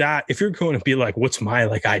that, if you're going to be like, what's my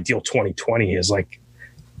like ideal 2020 is like,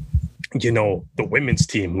 the women's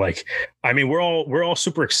team. Like, I mean, we're all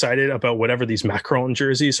super excited about whatever these Macron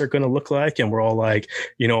jerseys are going to look like. And we're all like,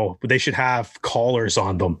 they should have collars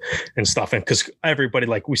on them and stuff. And because everybody,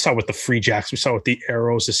 like we saw with the Free Jacks, we saw with the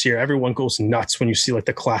Arrows this year, everyone goes nuts when you see like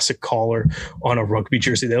the classic collar on a rugby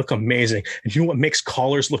jersey. They look amazing. And you know what makes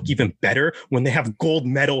collars look even better? When they have gold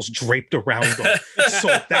medals draped around them.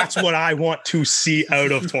 So that's what I want to see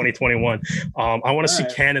out of 2021. I want to see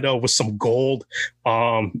Canada with some gold.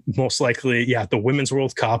 Most likely, the Women's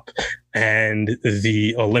World Cup and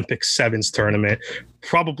the Olympic Sevens tournament,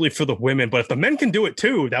 probably for the women. But if the men can do it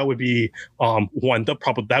too, that would be that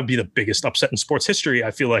would be the biggest upset in sports history.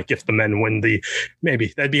 I feel like if the men win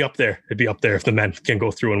that'd be up there. It'd be up there if the men can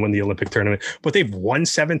go through and win the Olympic tournament. But they've won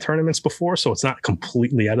 7 tournaments before, so it's not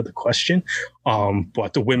completely out of the question.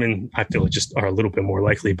 But the women, I feel like just are a little bit more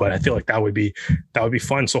likely. But I feel like that would be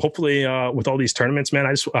fun. So hopefully, with all these tournaments,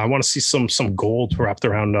 man, I want to see some gold wrapped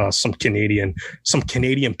around some Canadian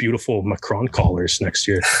beautiful Macron collars next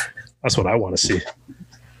year. That's what I want to see.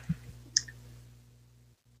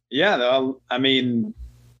 Yeah, I mean,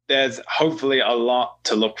 there's hopefully a lot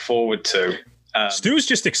to look forward to. Stu's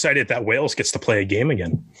just excited that Wales gets to play a game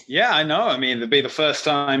again. Yeah, I know. I mean, it'll be the first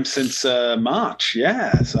time since March.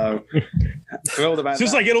 Yeah, so thrilled about that.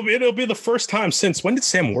 It's like it'll be the first time since, when did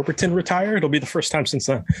Sam Warburton retire? It'll be the first time since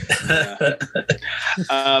then.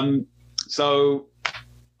 So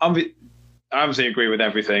I obviously agree with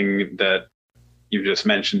everything that you just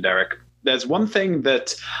mentioned, Derek. There's one thing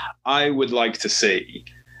that I would like to see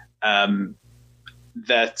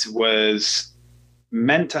that was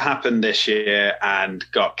meant to happen this year and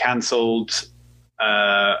got cancelled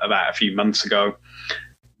about a few months ago.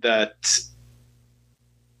 And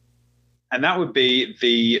that would be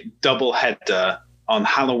the double header on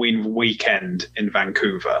Halloween weekend in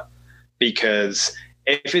Vancouver. Because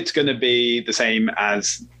if it's going to be the same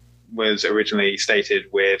as was originally stated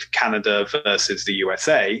with Canada versus the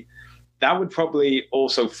USA, that would probably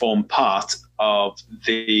also form part of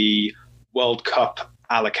the World Cup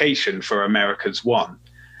allocation for America's one.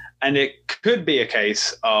 And it could be a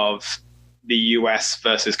case of the US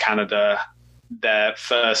versus Canada. Their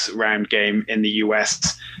first round game in the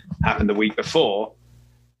US happened the week before,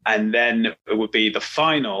 and then it would be the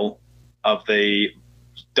final of the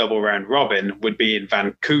double round robin would be in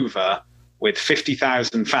Vancouver with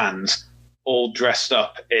 50,000 fans all dressed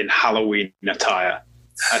up in Halloween attire.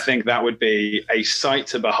 I think that would be a sight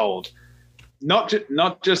to behold. Not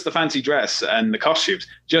just the fancy dress and the costumes,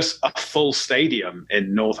 just a full stadium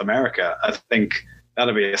in North America. I think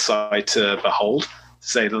that'll be a sight to behold, to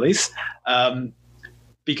say the least.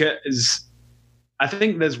 Because I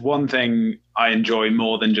think there's one thing I enjoy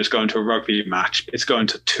more than just going to a rugby match. It's going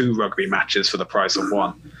to 2 rugby matches for the price of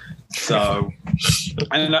 1. So,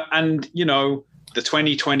 and the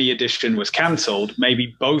 2020 edition was cancelled.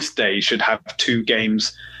 Maybe both days should have 2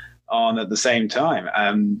 games on at the same time.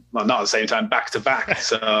 Well, not at the same time, back to back.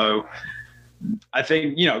 So I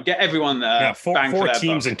think, get everyone 4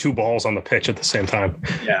 teams and 2 balls on the pitch at the same time.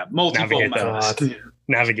 Yeah, multiple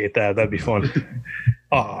navigate that. That'd be fun.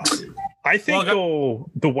 I think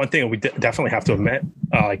the one thing we definitely have to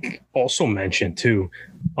also mention too,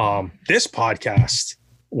 this podcast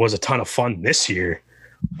was a ton of fun this year.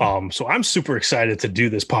 So I'm super excited to do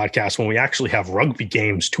this podcast when we actually have rugby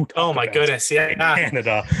games to talk Oh my goodness, yeah, in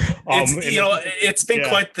Canada. It's been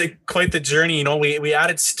quite the journey. We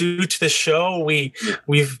added Stu to the show.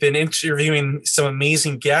 We've been interviewing some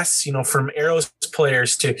amazing guests. From Arrows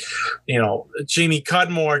players to Jamie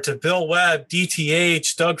Cudmore to Bill Webb,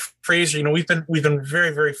 DTH, Doug Fraser. We've been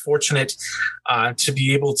very, very fortunate to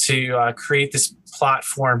be able to create this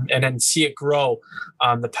platform and then see it grow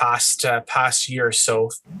the past year. So,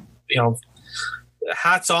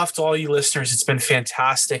 hats off to all you listeners. It's been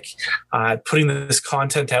fantastic putting this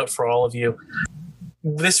content out for all of you.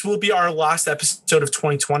 This will be our last episode of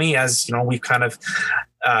 2020, as we've kind of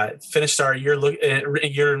finished our year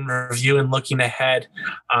in review and looking ahead.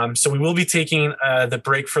 So we will be taking the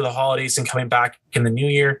break for the holidays and coming back in the new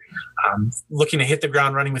year, looking to hit the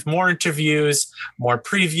ground running with more interviews, more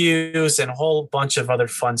previews, and a whole bunch of other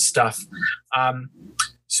fun stuff.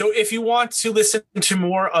 So if you want to listen to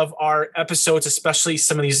more of our episodes, especially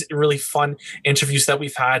some of these really fun interviews that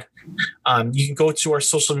we've had, you can go to our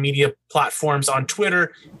social media platforms on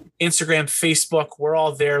Twitter, Instagram, Facebook. We're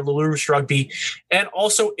all there, Le Rouge Rugby. And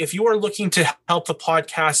also, if you are looking to help the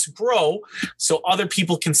podcast grow so other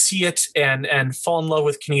people can see it and fall in love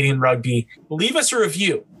with Canadian rugby, leave us a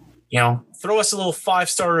review. Throw us a little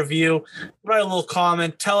 5-star review, write a little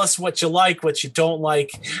comment, tell us what you like, what you don't like.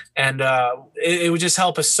 And it would just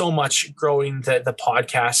help us so much growing the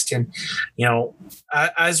podcast. And,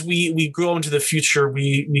 as we grow into the future,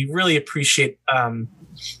 we really appreciate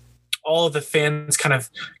all of the fans kind of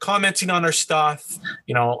commenting on our stuff,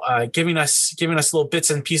 giving us little bits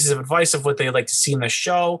and pieces of advice of what they'd like to see in the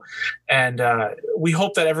show. And we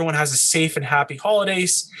hope that everyone has a safe and happy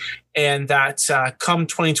holidays, and that come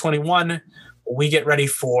 2021, we get ready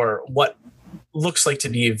for what looks like to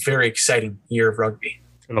be a very exciting year of rugby.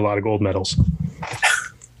 And a lot of gold medals.